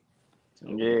 Toby?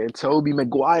 Yeah, Tobey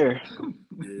Maguire.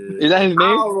 Yeah. Is that his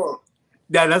name?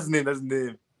 Yeah, that's his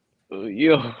name.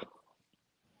 Yo.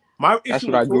 That's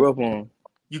what I grew up on.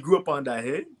 You grew up on that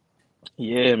hit?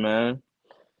 Yeah, man.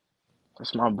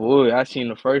 That's my boy. I seen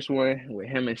the first one with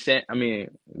him and Sam. I mean,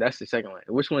 that's the second one.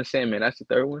 Which one's Sandman? That's the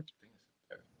third one?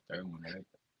 Third one, right?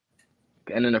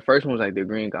 And then the first one was like the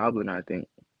Green Goblin, I think.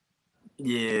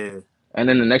 Yeah. And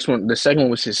then the second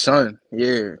one was his son.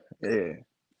 Yeah. And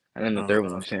then the third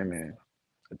one was Sandman,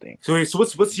 I think. So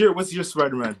what's your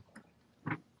Spider-Man?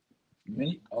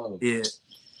 Me? Oh. Yeah.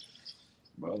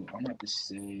 Bro, I'm going to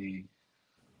say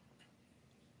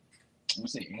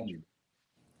Andrew.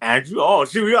 Andrew? Oh,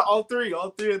 shit, we got all three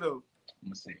of them. I'm going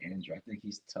to say Andrew. I think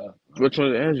he's tough. Bro. Which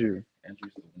one's Andrew?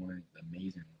 Andrew's the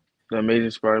amazing one. The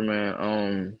Amazing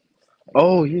Spider-Man.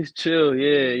 Oh, he's chill.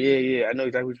 Yeah. I know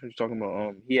exactly what you're talking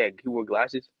about. He wore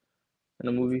glasses in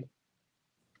the movie.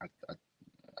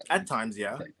 At times,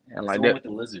 yeah. And like the that. one with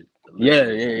the lizard. Yeah.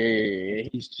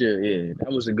 He's chill. Yeah, that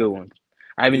was a good one.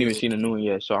 I haven't even seen the new one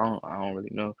yet, so I don't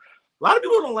really know. A lot of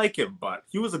people don't like him, but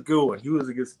he was a good one. He was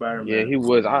a good Spider-Man. Yeah, he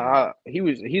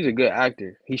was. He's a good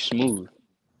actor. He's smooth.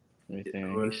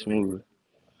 He's smooth.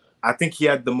 I think he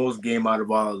had the most game out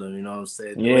of all of them. You know what I'm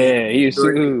saying? Yeah, he's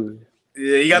smooth.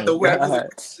 Yeah, he got the web.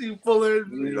 He pulling.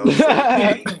 You know what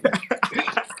I'm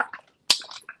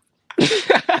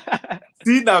saying?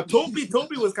 See now, Toby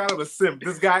was kind of a simp.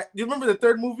 This guy, you remember the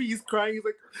third movie? He's crying. He's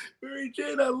like, "Mary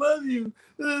Jane, I love you."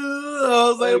 I was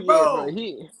Oh like, yeah, bro.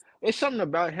 bro. It's something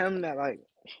about him that like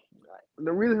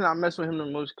the reason I mess with him the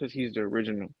most because he's the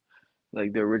original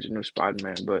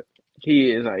Spider-Man. But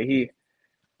he is like he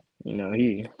I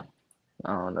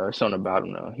don't know. It's something about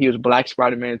him though. He was Black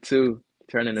Spider-Man too,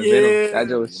 turning to Venom. That Yeah.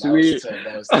 just was That was sweet. tough.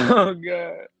 That was tough. Oh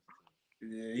god.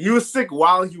 Yeah, he was sick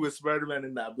while he was Spider-Man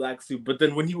in that black suit, but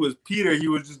then when he was Peter, he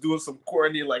was just doing some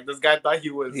corny, like this guy thought he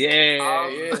was. Yeah.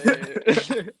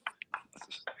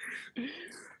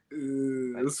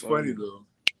 It's funny funny. though.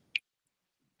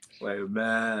 Like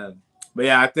man, but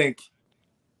yeah, I think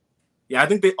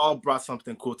they all brought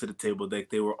something cool to the table.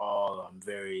 Like they were all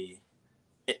very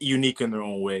unique in their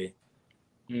own way.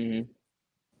 hmm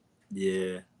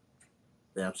Yeah.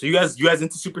 So you guys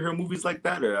into superhero movies like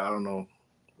that, or I don't know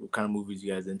what kind of movies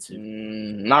you guys into?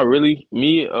 Not really.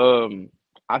 Me,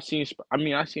 I've seen.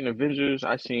 I seen Avengers.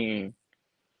 I seen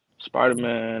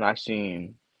Spider-Man. I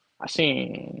seen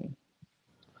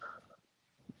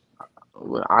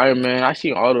Iron Man. I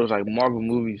seen all those like Marvel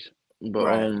movies. But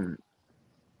Right.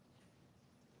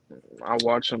 I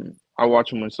watch them. I watch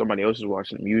them when somebody else is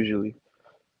watching them. Usually,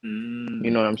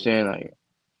 you know what I'm saying? Like,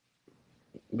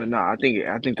 but no, I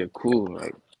think they're cool.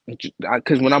 Like,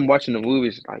 because when I'm watching the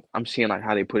movies, like I'm seeing like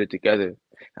how they put it together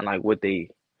and like what they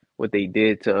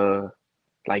did to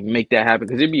like make that happen.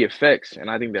 Because it'd be effects, and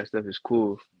I think that stuff is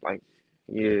cool. Like,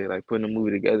 yeah, like putting a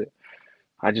movie together.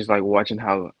 I just like watching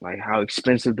how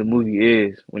expensive the movie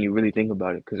is when you really think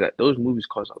about it. Because those movies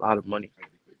cost a lot of money. How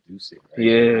they produce it, right?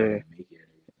 Yeah, How they make it and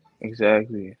everything.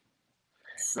 exactly.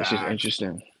 It's just Facts.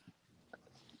 interesting.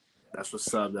 That's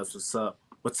what's up.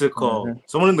 What's it called? hmm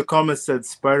Someone in the comments said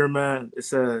Spider-Man. It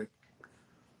said it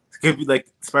could be like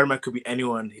Spider-Man could be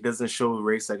anyone. He doesn't show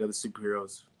race like other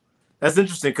superheroes. That's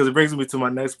interesting because it brings me to my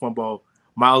next point about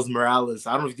Miles Morales.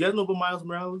 I don't know if you guys know about Miles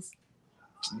Morales.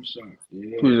 I'm sorry.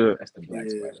 Yeah, Who's that? that's the Black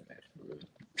Yeah. Spider-Man for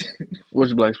real.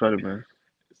 What's Black Spider-Man?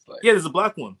 It's like Yeah, there's a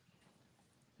black one.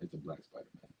 it's the Black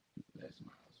Spider-Man. That's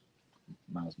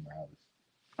Miles Morales.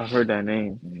 I've heard that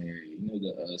name. Yeah, you know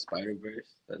the Spider-Verse,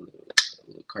 that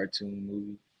little cartoon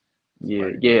movie. Yeah,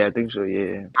 Spider-Man. yeah, I think so.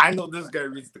 Yeah. I know this guy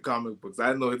reads the comic books.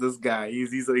 I know this guy.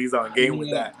 He's on I game mean,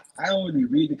 with that. I don't really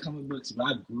read the comic books, but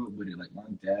I grew up with it. Like my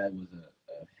dad was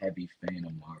a heavy fan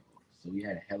of Marvel, so we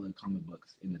had hella comic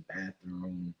books in the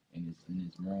bathroom in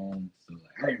his room. So like,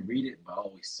 I didn't read it, but I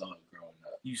always saw it growing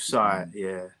up. You saw it,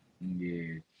 yeah.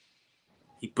 Yeah,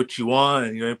 He put you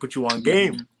on. He put you on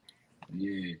game.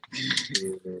 yeah.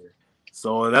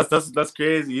 So that's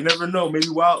crazy. You never know. Maybe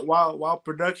while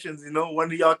Productions, one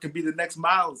of y'all can be the next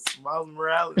Miles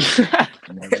Morales. You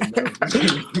never know.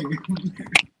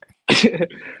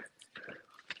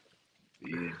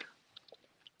 Yeah.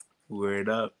 Word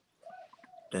up.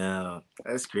 Damn,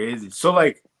 that's crazy. So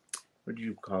like, what do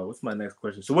you call it? What's my next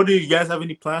question? So what do you guys have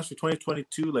any plans for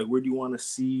 2022? Like, where do you want to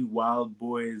see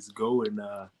Wildboyz go? And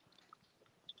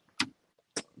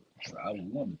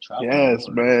Travel. Yes,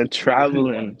 more. man, We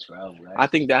traveling. wanna travel. I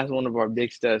think that's one of our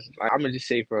big steps. Like, I'm gonna just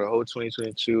say for the whole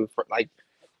 2022, for like,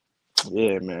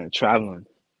 yeah, man, traveling.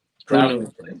 Who traveling.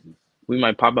 knows? We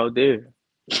might pop out there.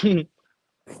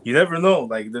 You never know.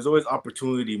 Like, there's always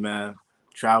opportunity, man.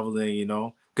 Traveling,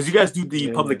 because you guys do the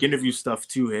Yeah. public interview stuff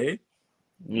too, hey?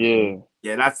 Yeah.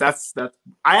 Yeah, that's.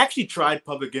 I actually tried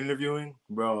public interviewing,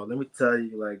 bro. Let me tell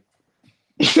you, like,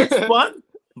 it's fun,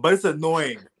 but it's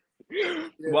annoying.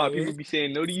 Why people be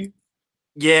saying no to you?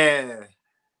 Yeah.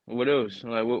 What else?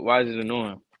 Like, why is it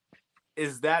annoying?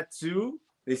 Is that too?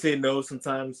 They say no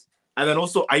sometimes, and then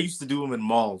also I used to do them in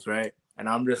malls, right? And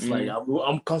I'm just like,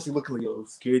 I'm constantly looking like, yo,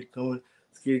 scared coming.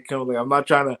 Like, I'm not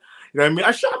trying to, you know what I mean?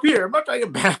 I shop here. I'm not trying to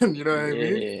get banned. You know what I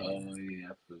mean? Oh yeah,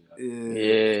 I feel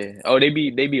that. Yeah. Oh, they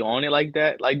be on it like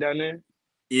that, like down there.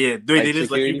 Yeah. They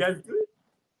just like you guys do it.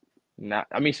 Nah,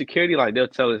 I mean security. Like they'll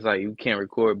tell us like you can't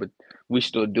record, but we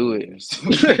still do it.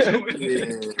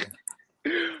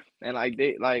 Yeah. And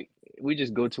like we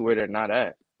just go to where they're not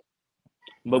at.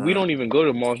 But we don't even go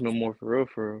to malls no more for real.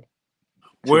 To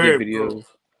get Word, videos. bro.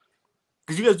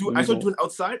 Because you guys do, We I started don't- doing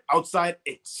outside. Outside,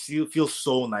 it feels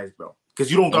so nice, bro. Because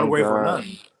you don't gotta worry for God.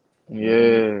 nothing.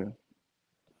 Yeah.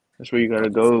 That's where you gotta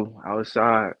go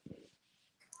outside.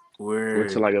 Or Word.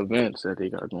 to like events that they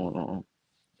got going on.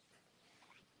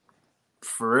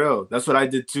 For real. That's what I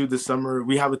did too this summer.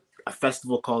 We have a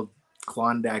festival called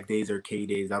Klondike Days or K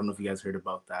Days. I don't know if you guys heard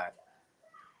about that.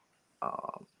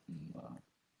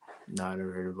 No, I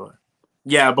never heard about it.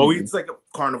 Yeah, but it's like a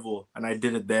carnival, and I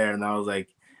did it there, and I was like,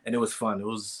 and it was fun. It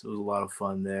was a lot of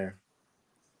fun there.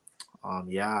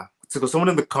 Yeah. So someone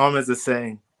in the comments is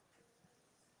saying,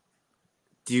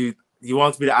 he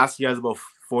wants me to ask you guys about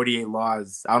 48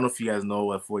 Laws. I don't know if you guys know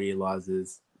what 48 Laws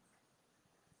is.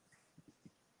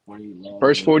 48 laws.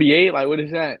 First 48, like what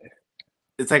is that?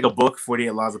 It's like a book,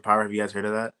 48 Laws of Power. Have you guys heard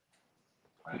of that?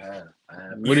 I have.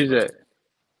 What is that?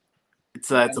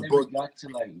 It's I a never book. got to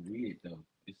like read it though.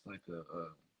 It's like a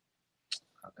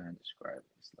how can I describe it?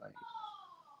 It's like,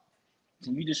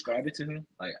 can you describe it to him?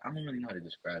 Like, I don't really know how to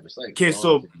describe it. It's like Okay, laws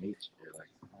so of nature. Like,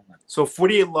 I don't know. So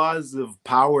 48 Laws of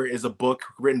Power is a book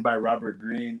written by Robert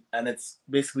Greene, and it's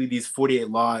basically these 48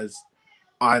 laws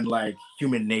on like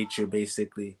human nature,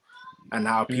 basically, and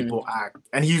how people act.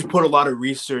 And he's put a lot of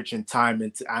research and time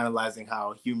into analyzing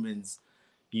how humans,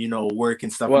 work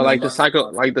and stuff. Well, And there's like lots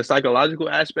of laws. the psychological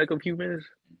aspect of humans.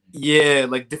 Yeah,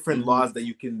 like different laws that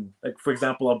you can, like, for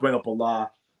example, I'll bring up a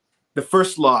law. The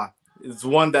first law is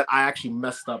one that I actually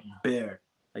messed up bare.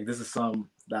 Like, this is some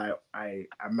that I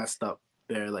messed up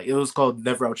there. Like, it was called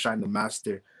never outshine the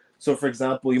master. So, for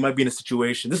example, you might be in a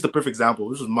situation. This is the perfect example.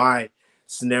 This was my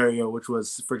scenario, which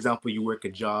was, for example, you work a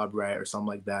job, right, or something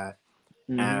like that,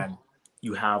 and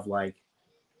you have like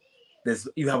this.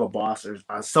 You have a boss or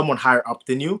someone higher up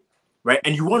than you, right,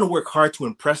 and you want to work hard to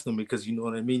impress them because you know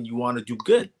what I mean. You want to do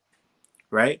good,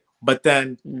 right? But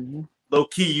then, low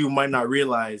key, you might not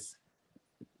realize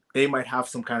they might have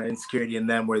some kind of insecurity in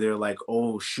them where they're like,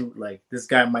 oh shoot, like this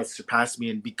guy might surpass me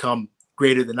and become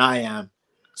greater than I am.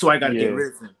 So I gotta get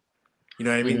rid of him. You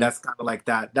know what I mean? That's kind of like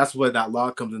that. That's where that law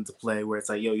comes into play, where it's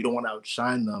like, yo, you don't want to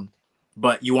outshine them,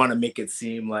 but you want to make it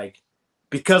seem like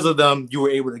because of them, you were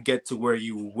able to get to where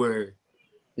you were.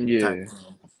 Yeah.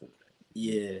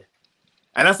 Yeah.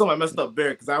 And that's something I messed up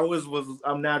there because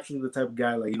I'm naturally the type of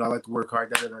guy, like, I like to work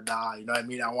hard, you know what I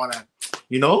mean? I want to,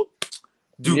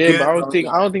 do Yeah, good. but I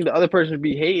don't think the other person would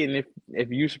be hating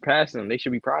if you surpass them. They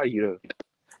should be proud of you though.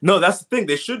 No, that's the thing.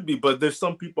 They should be, but there's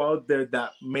some people out there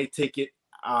that may take it.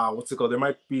 What's it called? There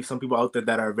might be some people out there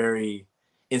that are very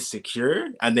insecure,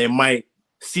 and they might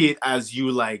see it as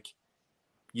you, like,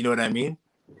 you know what I mean?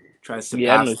 Try to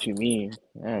Yeah, I know surpass. what you mean.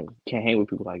 I can't hang with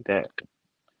people like that.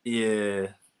 Yeah,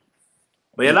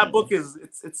 but yeah, that book is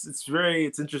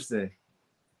it's interesting.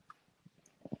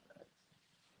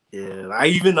 Yeah, I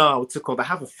even what's it called? I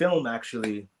have a film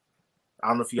actually. I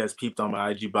don't know if you guys peeped on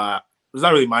my IG, but it's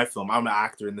not really my film. I'm an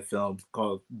actor in the film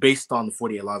called based on the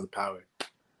 48 Laws of Power,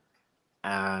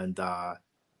 and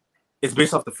it's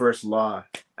based off the first law,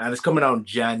 and it's coming out in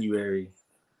January.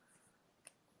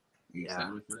 You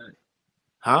excited for that?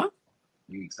 Huh?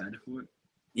 You excited for it?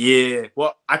 Yeah.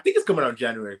 Well, I think it's coming out in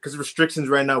January because restrictions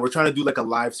right now. We're trying to do like a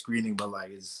live screening, but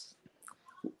like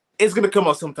it's gonna come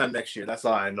out sometime next year. That's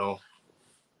all I know.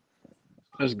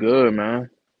 That's good, man.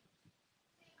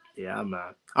 Yeah,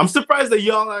 man. I'm surprised that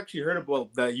y'all actually heard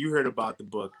about that. You heard about the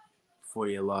book,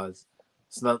 48 Laws.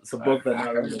 It's a book that I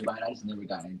heard about it. I just never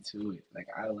got into it. Like,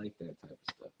 I like that type of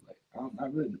stuff. Like, I don't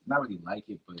not really like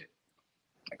it, but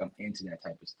like I'm into that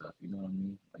type of stuff. You know what I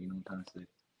mean? Like, you know what I'm trying to say?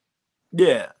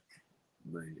 Yeah.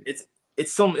 But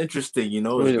It's something interesting,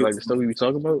 What is it, like the stuff we be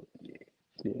talking about?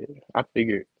 Yeah. I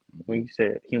figured when you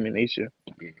said human nature.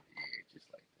 yeah, just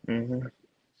like.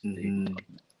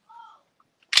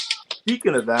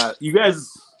 Speaking of that,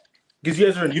 because you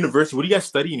guys are in university, what do you guys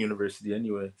study in university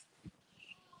anyway?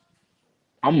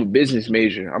 I'm a business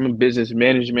major. I'm a business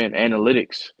management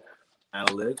analytics.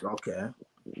 Analytics, okay.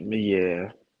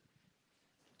 Yeah.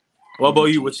 What about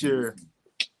you? What are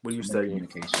you studying?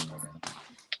 Communication right now.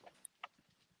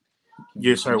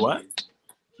 You're sorry, what?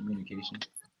 Communication.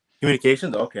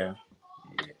 Communications? Okay.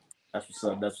 Yeah. That's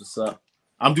what's up.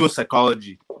 I'm doing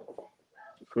psychology.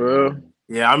 For real?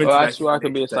 Yeah, I'm into Oh, I that. swear I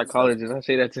could be a psychologist. I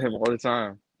say that to him all the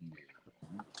time.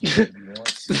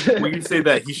 Will you say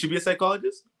that he should be a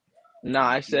psychologist? Nah,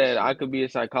 I said I could be a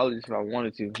psychologist if I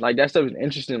wanted to. Like that stuff is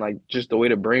interesting, like just the way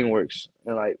the brain works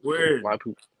and like Word. why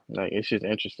people like it's just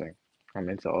interesting. I'm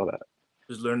into all that.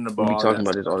 Just learning We about be all talking that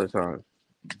about this all the time.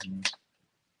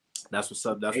 That's what's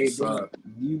up. That's Hey, what's bro, up.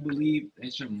 do you believe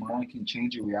that your mind can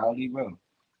change your reality, bro?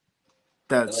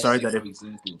 Let's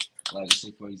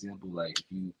say for example, like if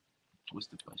you, what's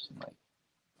the question? Like,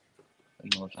 you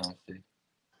know what I'm trying to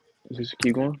say? Just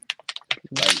keep going.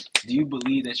 Like, do you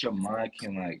believe that your mind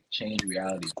can like change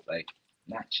reality? Like,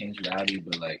 not change reality,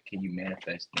 but like, can you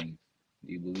manifest things?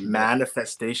 Do you believe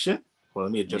manifestation? Well,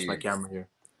 let me adjust my Yeah. camera here.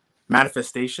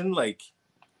 Manifestation, like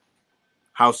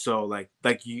how so? Like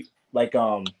you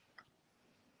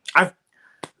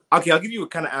I'll give you a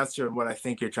kind of answer of what I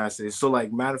think you're trying to say. So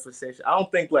like manifestation, I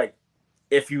don't think like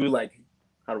if you like,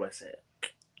 how do I say it?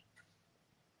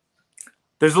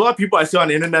 There's a lot of people I see on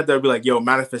the internet that'll be like, yo,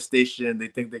 manifestation. They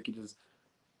think they can just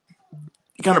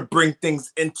kind of bring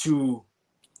things into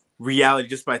reality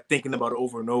just by thinking about it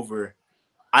over and over.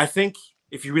 I think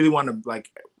if you really want to like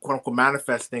quote unquote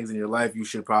manifest things in your life, you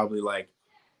should probably like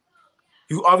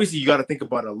you got to think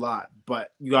about it a lot,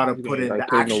 but you got to You put gotta in like the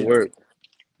put in the action. work.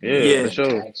 Yeah, Yeah, for Yeah,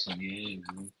 sure. action, yeah,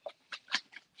 bro.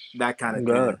 that kind Oh of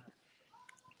God. thing.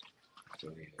 So,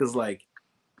 yeah. Because like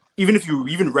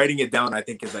even writing it down, I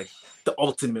think is like the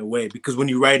ultimate way. Because when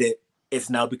you write it, it's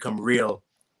now become real,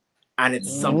 and Hmm.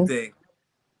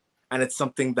 it's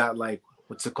something that like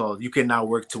what's it called? You can now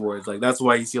work towards. Like that's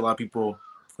why you see a lot of people.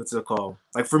 What's it called?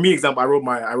 Like for me, example, I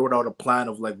wrote out a plan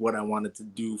of like what I wanted to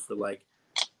do for like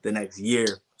the next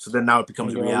year. So then now it Oh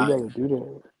becomes God, we reality. gotta do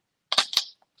that.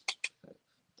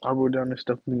 I wrote down the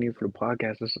stuff we need for the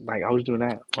podcast. It's like I was doing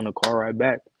that on the car ride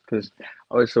back because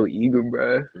I was so eager,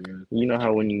 bro. For You know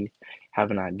how when you have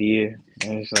an idea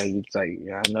and it's like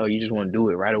yeah, I know you just want to do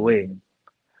it right away.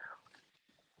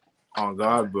 Oh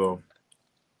God, bro.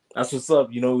 That's what's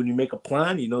up. You know, when you make a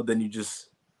plan, then you just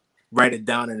write it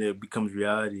down and it becomes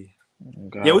reality. Oh Yeah,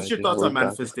 God, what's it your just thoughts on worked out.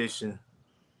 manifestation?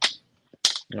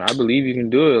 I believe you can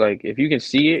do it. Like if you can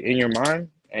see it in your mind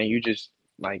and you just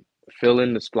like fill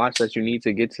in the spots that you need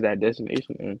to get to that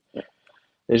destination, and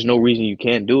there's no reason you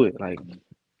can't do it. Like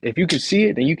if you can see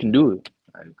it, then you can do it.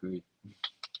 I agree.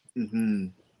 Mm-hmm.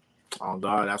 Oh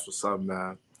God, that's what's up,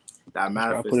 man. That Just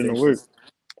gotta put in the manifestation work.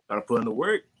 gotta put in the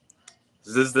work.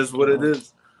 This what it God.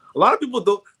 is. A lot of people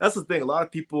don't. That's the thing. A lot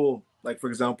of people, like for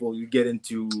example, you get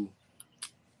into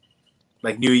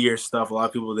like New Year stuff. A lot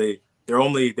of people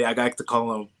I like to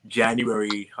call them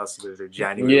January hustlers or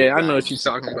January Yeah, I know guys. what you're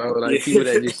talking about. Yeah, Like people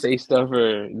that just say stuff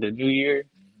for the new year.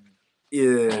 Oh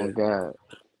yeah. God,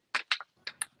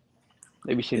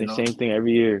 they be saying You the know, same thing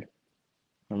every year.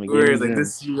 I'm gonna get in where the it's like gym.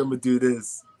 this year I'm gonna do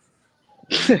this.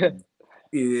 Mm-hmm.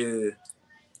 Yeah,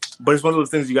 but it's one of those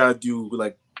things you gotta do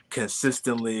like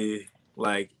consistently,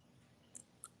 like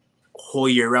whole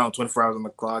year round, 24 hours on the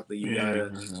clock. That you Yeah,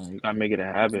 gotta you gotta make it a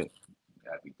habit.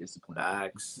 Gotta be disciplined.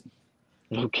 facts.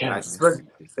 No cap. Facts, Gotta especially,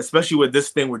 be disciplined. especially with this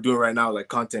thing we're doing right now, like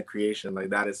content creation. Like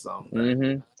that is something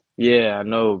that. Yeah, I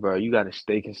know, bro. You gotta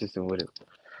stay consistent with it.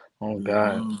 Oh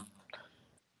God. Mm-hmm.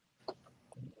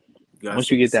 You gotta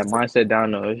Once you stay get that consistent. mindset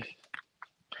down, though,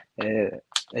 yeah,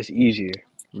 it's easier,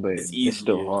 but It's it's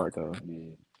still easier. hard though. Yeah.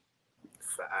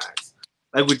 Facts.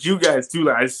 Like with you guys too.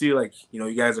 Like I see, like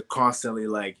you guys are constantly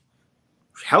like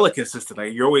hella consistent.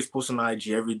 Like you're always posting on IG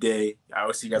every day. I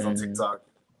always see you guys on Hmm. TikTok,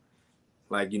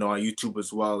 like on YouTube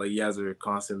as well. Like you guys are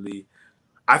constantly.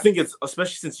 I think it's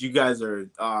especially since you guys are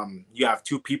you have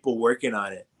two people working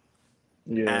on it,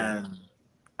 Yeah,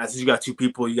 and since you got two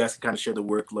people, you guys can kind of share the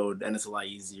workload, and it's a lot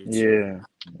easier too. yeah.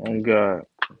 Oh God,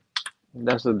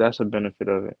 that's a benefit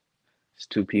of it. It's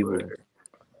two people Word.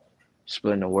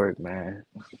 splitting the work, man.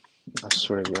 I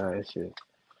swear to God, that shit.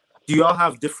 Do y'all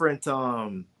have different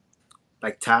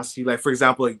like tasks? You like, for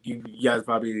example, like you guys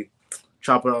probably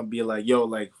chop it up and be like, yo,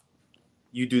 like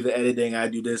you do the editing, I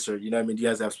do this, or you know what I mean? Do you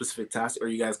guys have specific tasks, or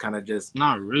you guys kind of just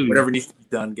Not really. whatever needs to be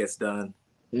done gets done?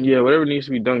 Yeah, whatever needs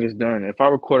to be done gets done. If I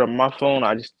record on my phone,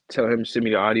 I just tell him to send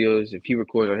me the audios. If he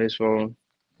records on his phone,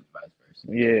 And vice versa.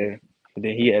 yeah, and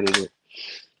then he edit it.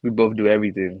 We both do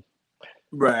everything.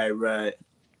 Right, right.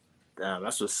 Damn,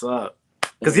 that's what's up.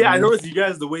 Cause yeah, I Hmm. noticed you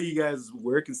guys the way you guys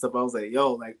work and stuff. I was like,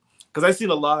 yo, like, cause I've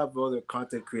seen a lot of other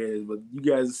content creators, but you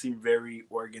guys seem very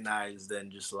organized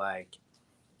and just like,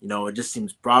 it just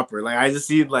seems proper. Like I just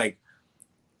see like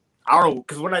I don't know,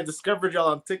 cause when I discovered y'all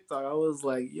on TikTok, I was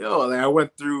like, yo, like I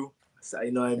went through, so,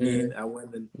 you know what I mean? Hmm. I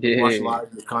went and watched a Yeah. lot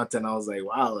of your content. I was like,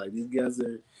 wow, like these guys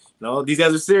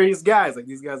are serious guys. Like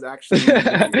these guys actually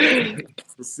like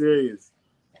are serious.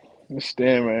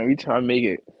 Understand, man. We try to make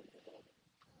it.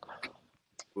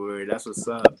 Word, that's what's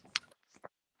up.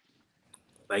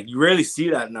 Like you rarely see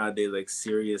that nowadays, like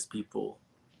serious people.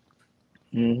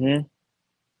 Hmm.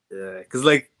 Yeah, because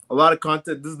like a lot of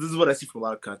content. This is what I see from a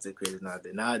lot of content creators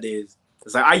nowadays. Nowadays,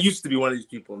 it's like I used to be one of these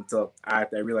people until I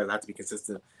realized I have to be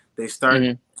consistent. They start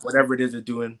Hmm. whatever it is they're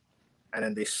doing, and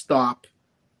then they stop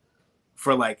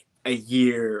for like a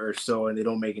year or so, and they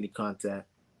don't make any content,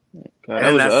 God, and that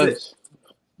then was that's it. us.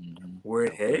 Mm-hmm.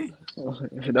 Word, hey,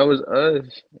 That was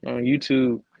us on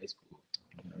YouTube. High school.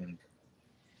 And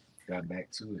got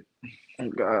back to it. Oh,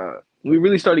 God, we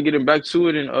really started getting back to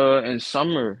it in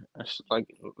summer, That's like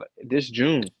this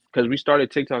June, because we started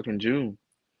TikTok in June.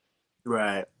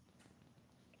 right.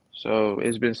 So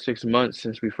it's been 6 months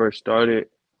since we first started,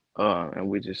 and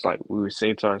we just like we were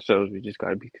saying to ourselves, we just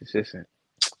gotta be consistent,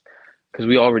 because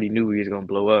we already knew we was gonna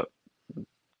blow up.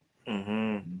 Mm-hmm.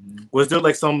 Mm-hmm. Was there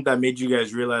like something that made you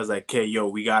guys realize like, okay, yo,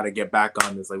 we gotta get back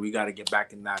on this. Like, we gotta get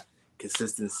back in that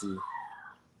consistency.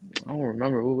 I don't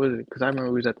remember what was it, because I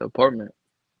remember we was at the apartment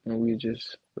and we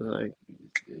just was like, We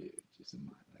just did. Just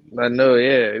like I know,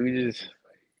 yeah. We just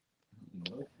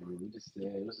We just said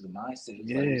it was the mindset.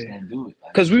 It's like we was yeah. gonna do it.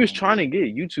 Like Cause we we was was gonna do trying to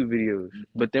it. get YouTube videos,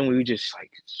 but then we just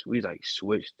like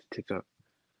switched to TikTok.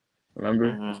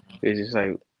 Remember? Mhm. It's just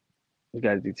like we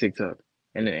gotta do TikTok.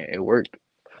 And then it worked.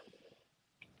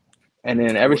 And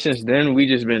then ever since then we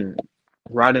just been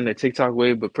riding the TikTok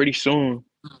wave, but pretty soon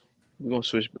we're gonna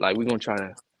switch we're gonna try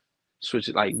to switch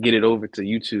it get it over to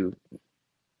YouTube.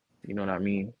 You know what I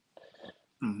mean?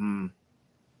 Mm-hmm.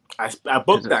 I Cause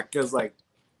booked that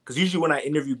because usually when I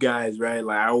interview guys, right,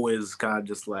 like I always kind of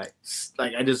just like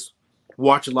I just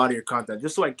watch a lot of your content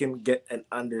just so I can get an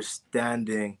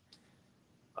understanding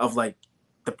of like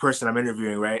the person I'm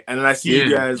interviewing, right? And then I see you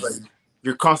yeah. guys like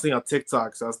you're constantly on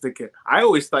TikTok, so I was thinking I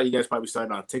always thought you guys probably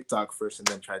started on TikTok first and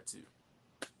then tried to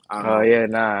I don't Oh know yeah,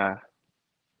 nah.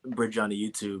 bridge onto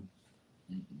YouTube.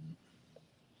 Mm-mm.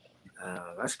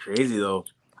 That's crazy though.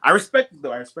 I respect it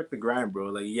though. I respect the grind, bro.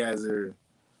 Like you guys are,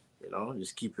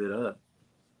 just keep it up.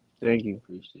 Thank you.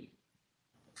 Appreciate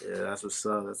it. Yeah, that's what's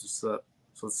up. That's what's up.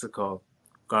 So what's it called?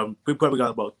 We probably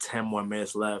got about 10 more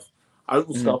minutes left. I'll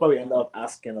Mhm. probably end up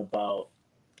asking about.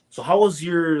 So how was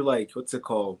your what's it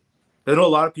called? I know a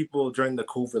lot of people during the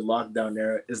COVID lockdown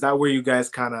era. Is that where you guys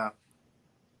kind of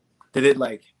did it?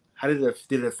 Like, how did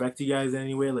it affect you guys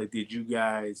anyway? Like, did you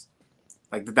guys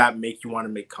did that make you want to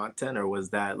make content, or was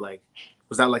that like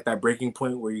that breaking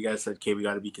point where you guys said, "Okay, we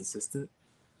got to be consistent"?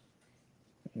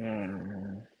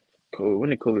 Mm. Cool. When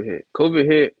did COVID hit? COVID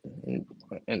hit,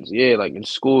 and yeah, like in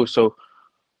school. So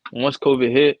once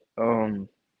COVID hit,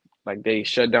 like they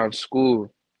shut down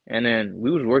school, and then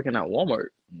we was working at Walmart.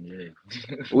 Yeah.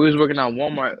 We was working at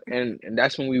Walmart, and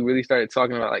that's when we really started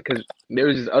talking about because there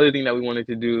was this other thing that we wanted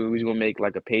to do. We was gonna make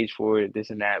like a page for it, this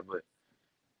and that, but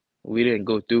we didn't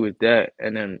go through with that.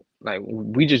 And then like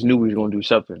we just knew we was gonna do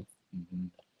something, Mm-hmm.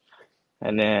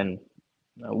 and then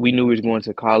we knew we was going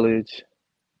to college.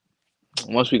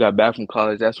 Once we got back from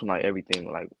college, that's when like everything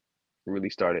like really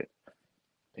started.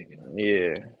 Picking up.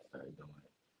 Yeah. Started doing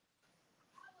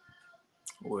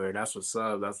it. Where that's what's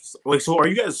up. That's what's up. Wait. So are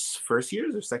you guys first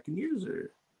years or second years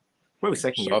or probably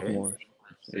second year? Hey, Sophomore.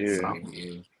 Yeah. Second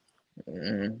year.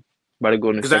 Mm-hmm. About to go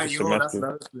in the because second that's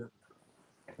semester.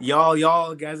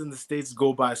 y'all guys in the States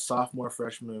go by sophomore,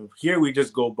 freshman. Here we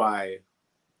just go by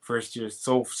first year.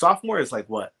 So sophomore is like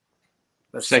what?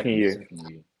 That's Second year. Second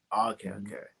year. Oh, okay,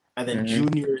 okay. And then Mm-hmm.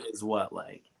 junior is what,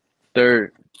 like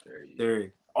Third. Third year.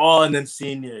 third. Oh, and then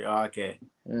senior. Oh, okay.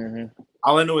 Mm-hmm.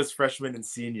 All I know is freshman and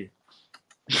senior.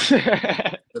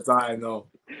 That's all I know.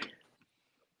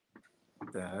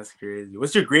 Yeah, that's crazy.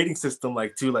 What's your grading system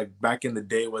like too? Like back in the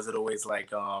day, was it always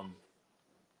like I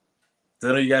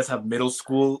know you guys have middle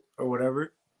school or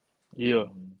whatever? Yeah.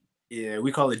 Yeah,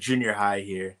 we call it junior high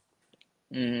here.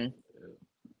 Mm-hmm.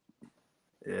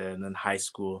 Yeah, and then high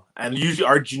school. And usually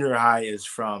our junior high is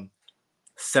from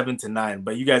 7 to 9,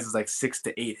 but you guys is like 6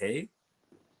 to 8, hey?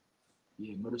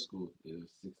 Yeah, middle school it was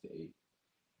 6 to 8.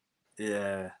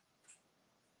 Yeah.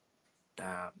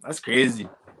 Damn, that's crazy.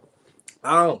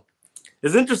 I don't know.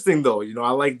 It's interesting though,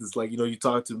 I like this. Like, you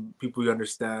talk to people you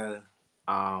understand.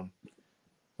 What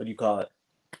do you call it?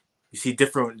 You see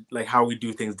different, like how we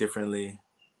do things differently,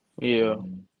 Yeah.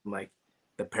 like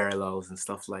the parallels and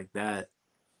stuff like that.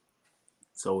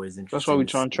 It's always interesting. That's why we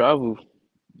trying to travel.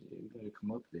 Yeah, we gotta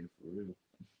come up there for real.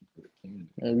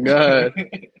 Oh God.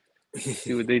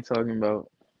 See what they talking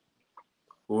about.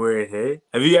 Word, hey?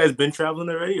 Have you guys been traveling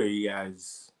already, or you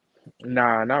guys?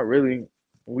 Nah, not really.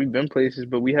 We've been places,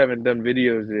 but we haven't done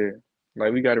videos there.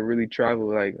 Like we gotta really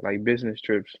travel like business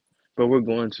trips. But we're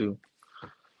going to.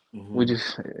 We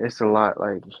just it's a lot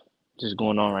like just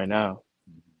going on right now.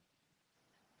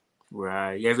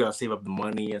 Right. You guys gotta save up the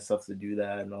money and stuff to do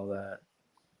that and all that.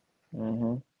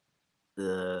 Mm-hmm.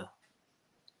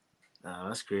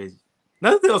 That's crazy.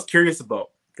 Another thing I was curious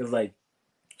about, because like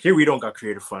here we don't got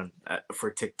creative fund for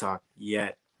TikTok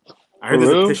yet. I heard For there's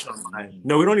a real? petition online.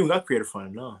 No, we don't even got creative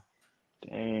fund. No.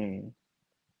 Dang.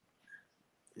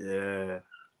 Yeah.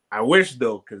 I wish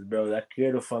though, because bro, that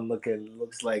creative fund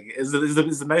looks like is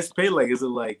it a nice pay? Like, is it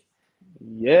like?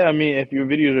 Yeah, I mean, if your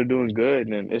videos are doing good,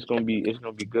 then it's gonna be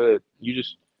good.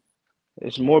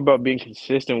 It's more about being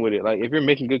consistent with it. Like if you're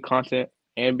making good content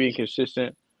and being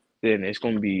consistent, then it's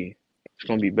gonna be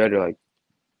better. Like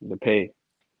the pay,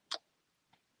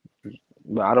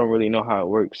 but I don't really know how it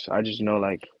works. I just know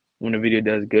like when a video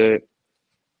does good,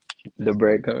 the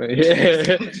bread coming.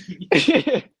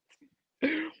 Yeah.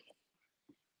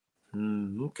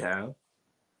 Okay.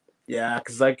 Yeah,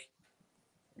 because like,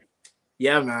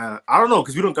 yeah, man. I don't know,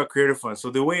 because we don't got creative fund. So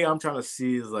the way I'm trying to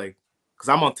see is like, because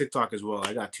I'm on TikTok as well.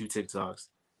 I got 2 TikToks,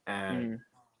 and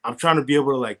I'm trying to be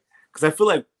able to like, because I feel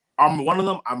like one of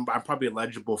them, I'm probably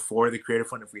eligible for the creator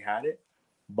fund if we had it,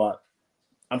 but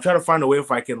I'm trying to find a way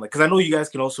if I can, like, because I know you guys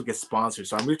can also get sponsored,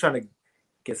 so I'm really trying to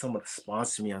get someone to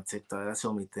sponsor me on TikTok. That's the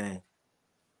only thing.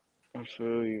 I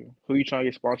feel you. Who you trying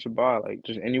to get sponsored by? Like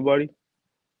just anybody?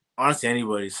 Honestly,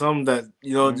 anybody, some that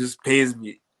just pays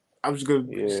me. I'm just gonna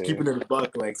just keep Yeah, it in the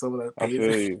buck, like someone that I pays feel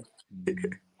me. you.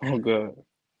 Oh god.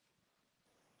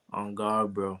 On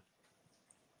God, bro.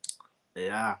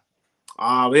 Yeah.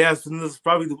 But yeah, so this is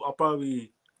I'll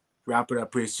probably wrap it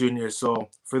up pretty soon here. So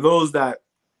for those that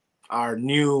are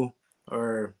new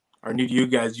or are new to you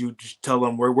guys, you just tell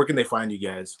them where can they find you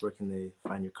guys? Where can they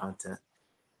find your content?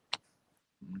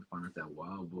 You can find us at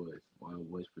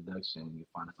Wildboyz Production. You can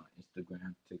find us on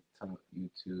Instagram, TikTok,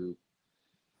 YouTube,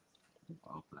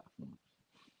 all platforms.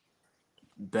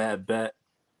 Bet.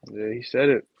 Yeah, he said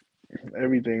it.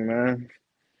 Everything, man.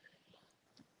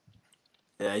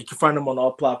 Yeah, you can find them on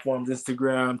all platforms: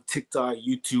 Instagram, TikTok,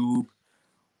 YouTube,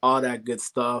 all that good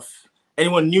stuff.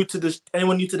 Anyone new to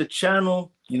the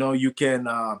channel, you can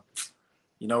I'm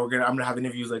gonna have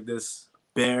interviews like this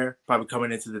Bear probably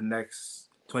coming into the next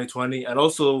 2020, and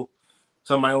also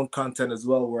some of my own content as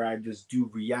well, where I just do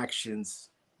reactions,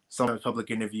 sometimes public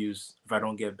interviews if I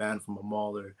don't get banned from a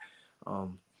mall or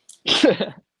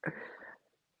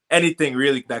anything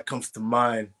really that comes to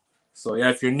mind. So yeah,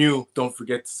 if you're new, don't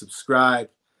forget to subscribe.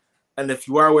 And if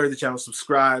you are aware of the channel,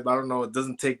 subscribe. I don't know, it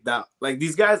doesn't take that. Like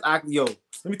these guys act, let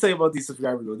me tell you about these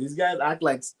subscribers. These guys act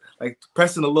like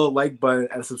pressing a little like button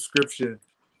and a subscription.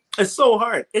 It's so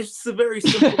hard. It's just a very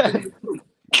simple thing to do.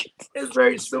 It's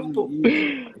very simple.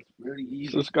 It's really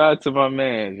easy. Subscribe to my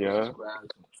man, yo.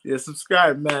 Yeah,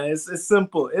 subscribe, man. It's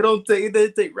simple. It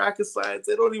didn't take rocket science.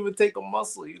 It don't even take a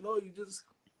muscle. You just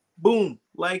boom,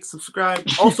 like, subscribe.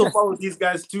 Also follow these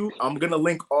guys too. I'm gonna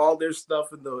link all their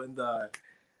stuff in the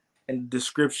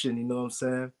description. You know what I'm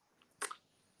saying?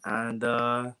 And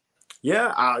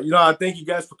yeah, I thank you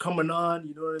guys for coming on.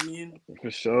 You know what I mean?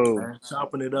 For sure. And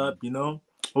chopping it up.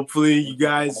 Hopefully you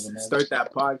guys start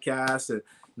that podcast and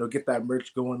get that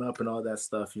merch going up and all that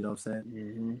stuff. You know what I'm saying?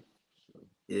 Mm-hmm.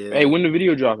 Yeah. Hey, when the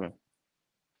video dropping?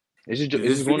 Is it going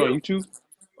on video? YouTube?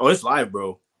 Oh, it's live,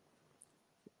 bro.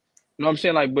 No, I'm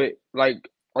saying but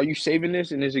are you saving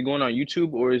this and is it going on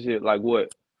YouTube or is it like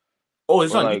what? Oh,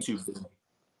 it's Or on like, YouTube, bro.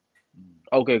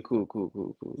 Okay,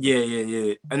 cool.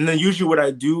 Yeah. And then usually what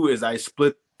I do is I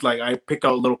split, I pick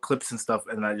out little clips and stuff,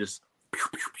 and I just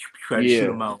try to shoot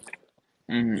them out.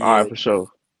 Mm-hmm. Yeah. All right, for sure.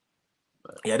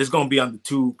 Yeah, this is gonna be on the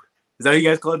tube. Is that what you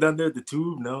guys call it down there? The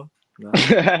tube? No.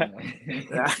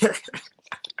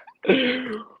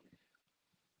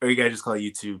 Or you guys just call it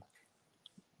YouTube?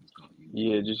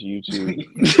 Yeah, just YouTube.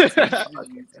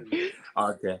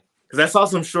 Okay. Because I saw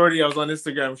some shorty. I was on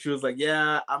Instagram. She was like,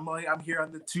 "Yeah, I'm here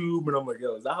on the tube," and I'm like,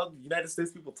 "Yo, is that how the United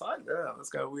States people talk?" Yeah, that's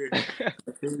kind of weird.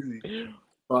 That's crazy.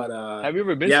 But have you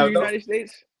ever been to the United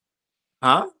States?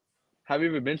 Huh? Have you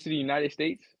ever been to the United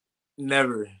States?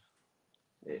 Never.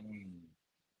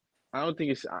 I don't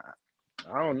think it's.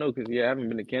 I don't know because I haven't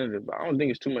been to Canada, but I don't think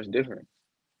it's too much different.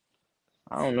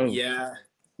 I don't know. Yeah.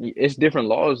 It's different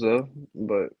laws though,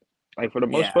 but like for the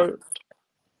most part,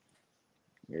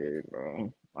 yeah,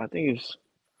 bro. I think it's.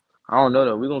 I don't know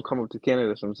though. We're gonna come up to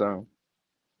Canada sometime.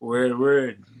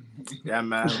 Word. Yeah,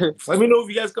 man. Let me know if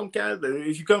you guys come to Canada.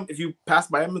 If you pass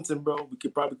by Edmonton, bro, we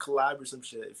could probably collab or some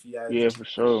shit. If you guys. Yeah, for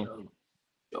sure.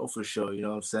 Yo, for sure. You know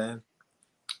what I'm saying?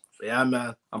 So yeah,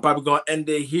 man. I'm probably gonna end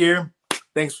it here.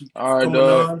 Thanks for coming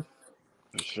on.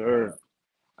 For sure.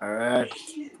 All right.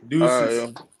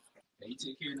 Deuces. Hey,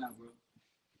 take care now, bro.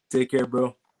 Take care,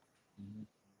 bro. Mm-hmm.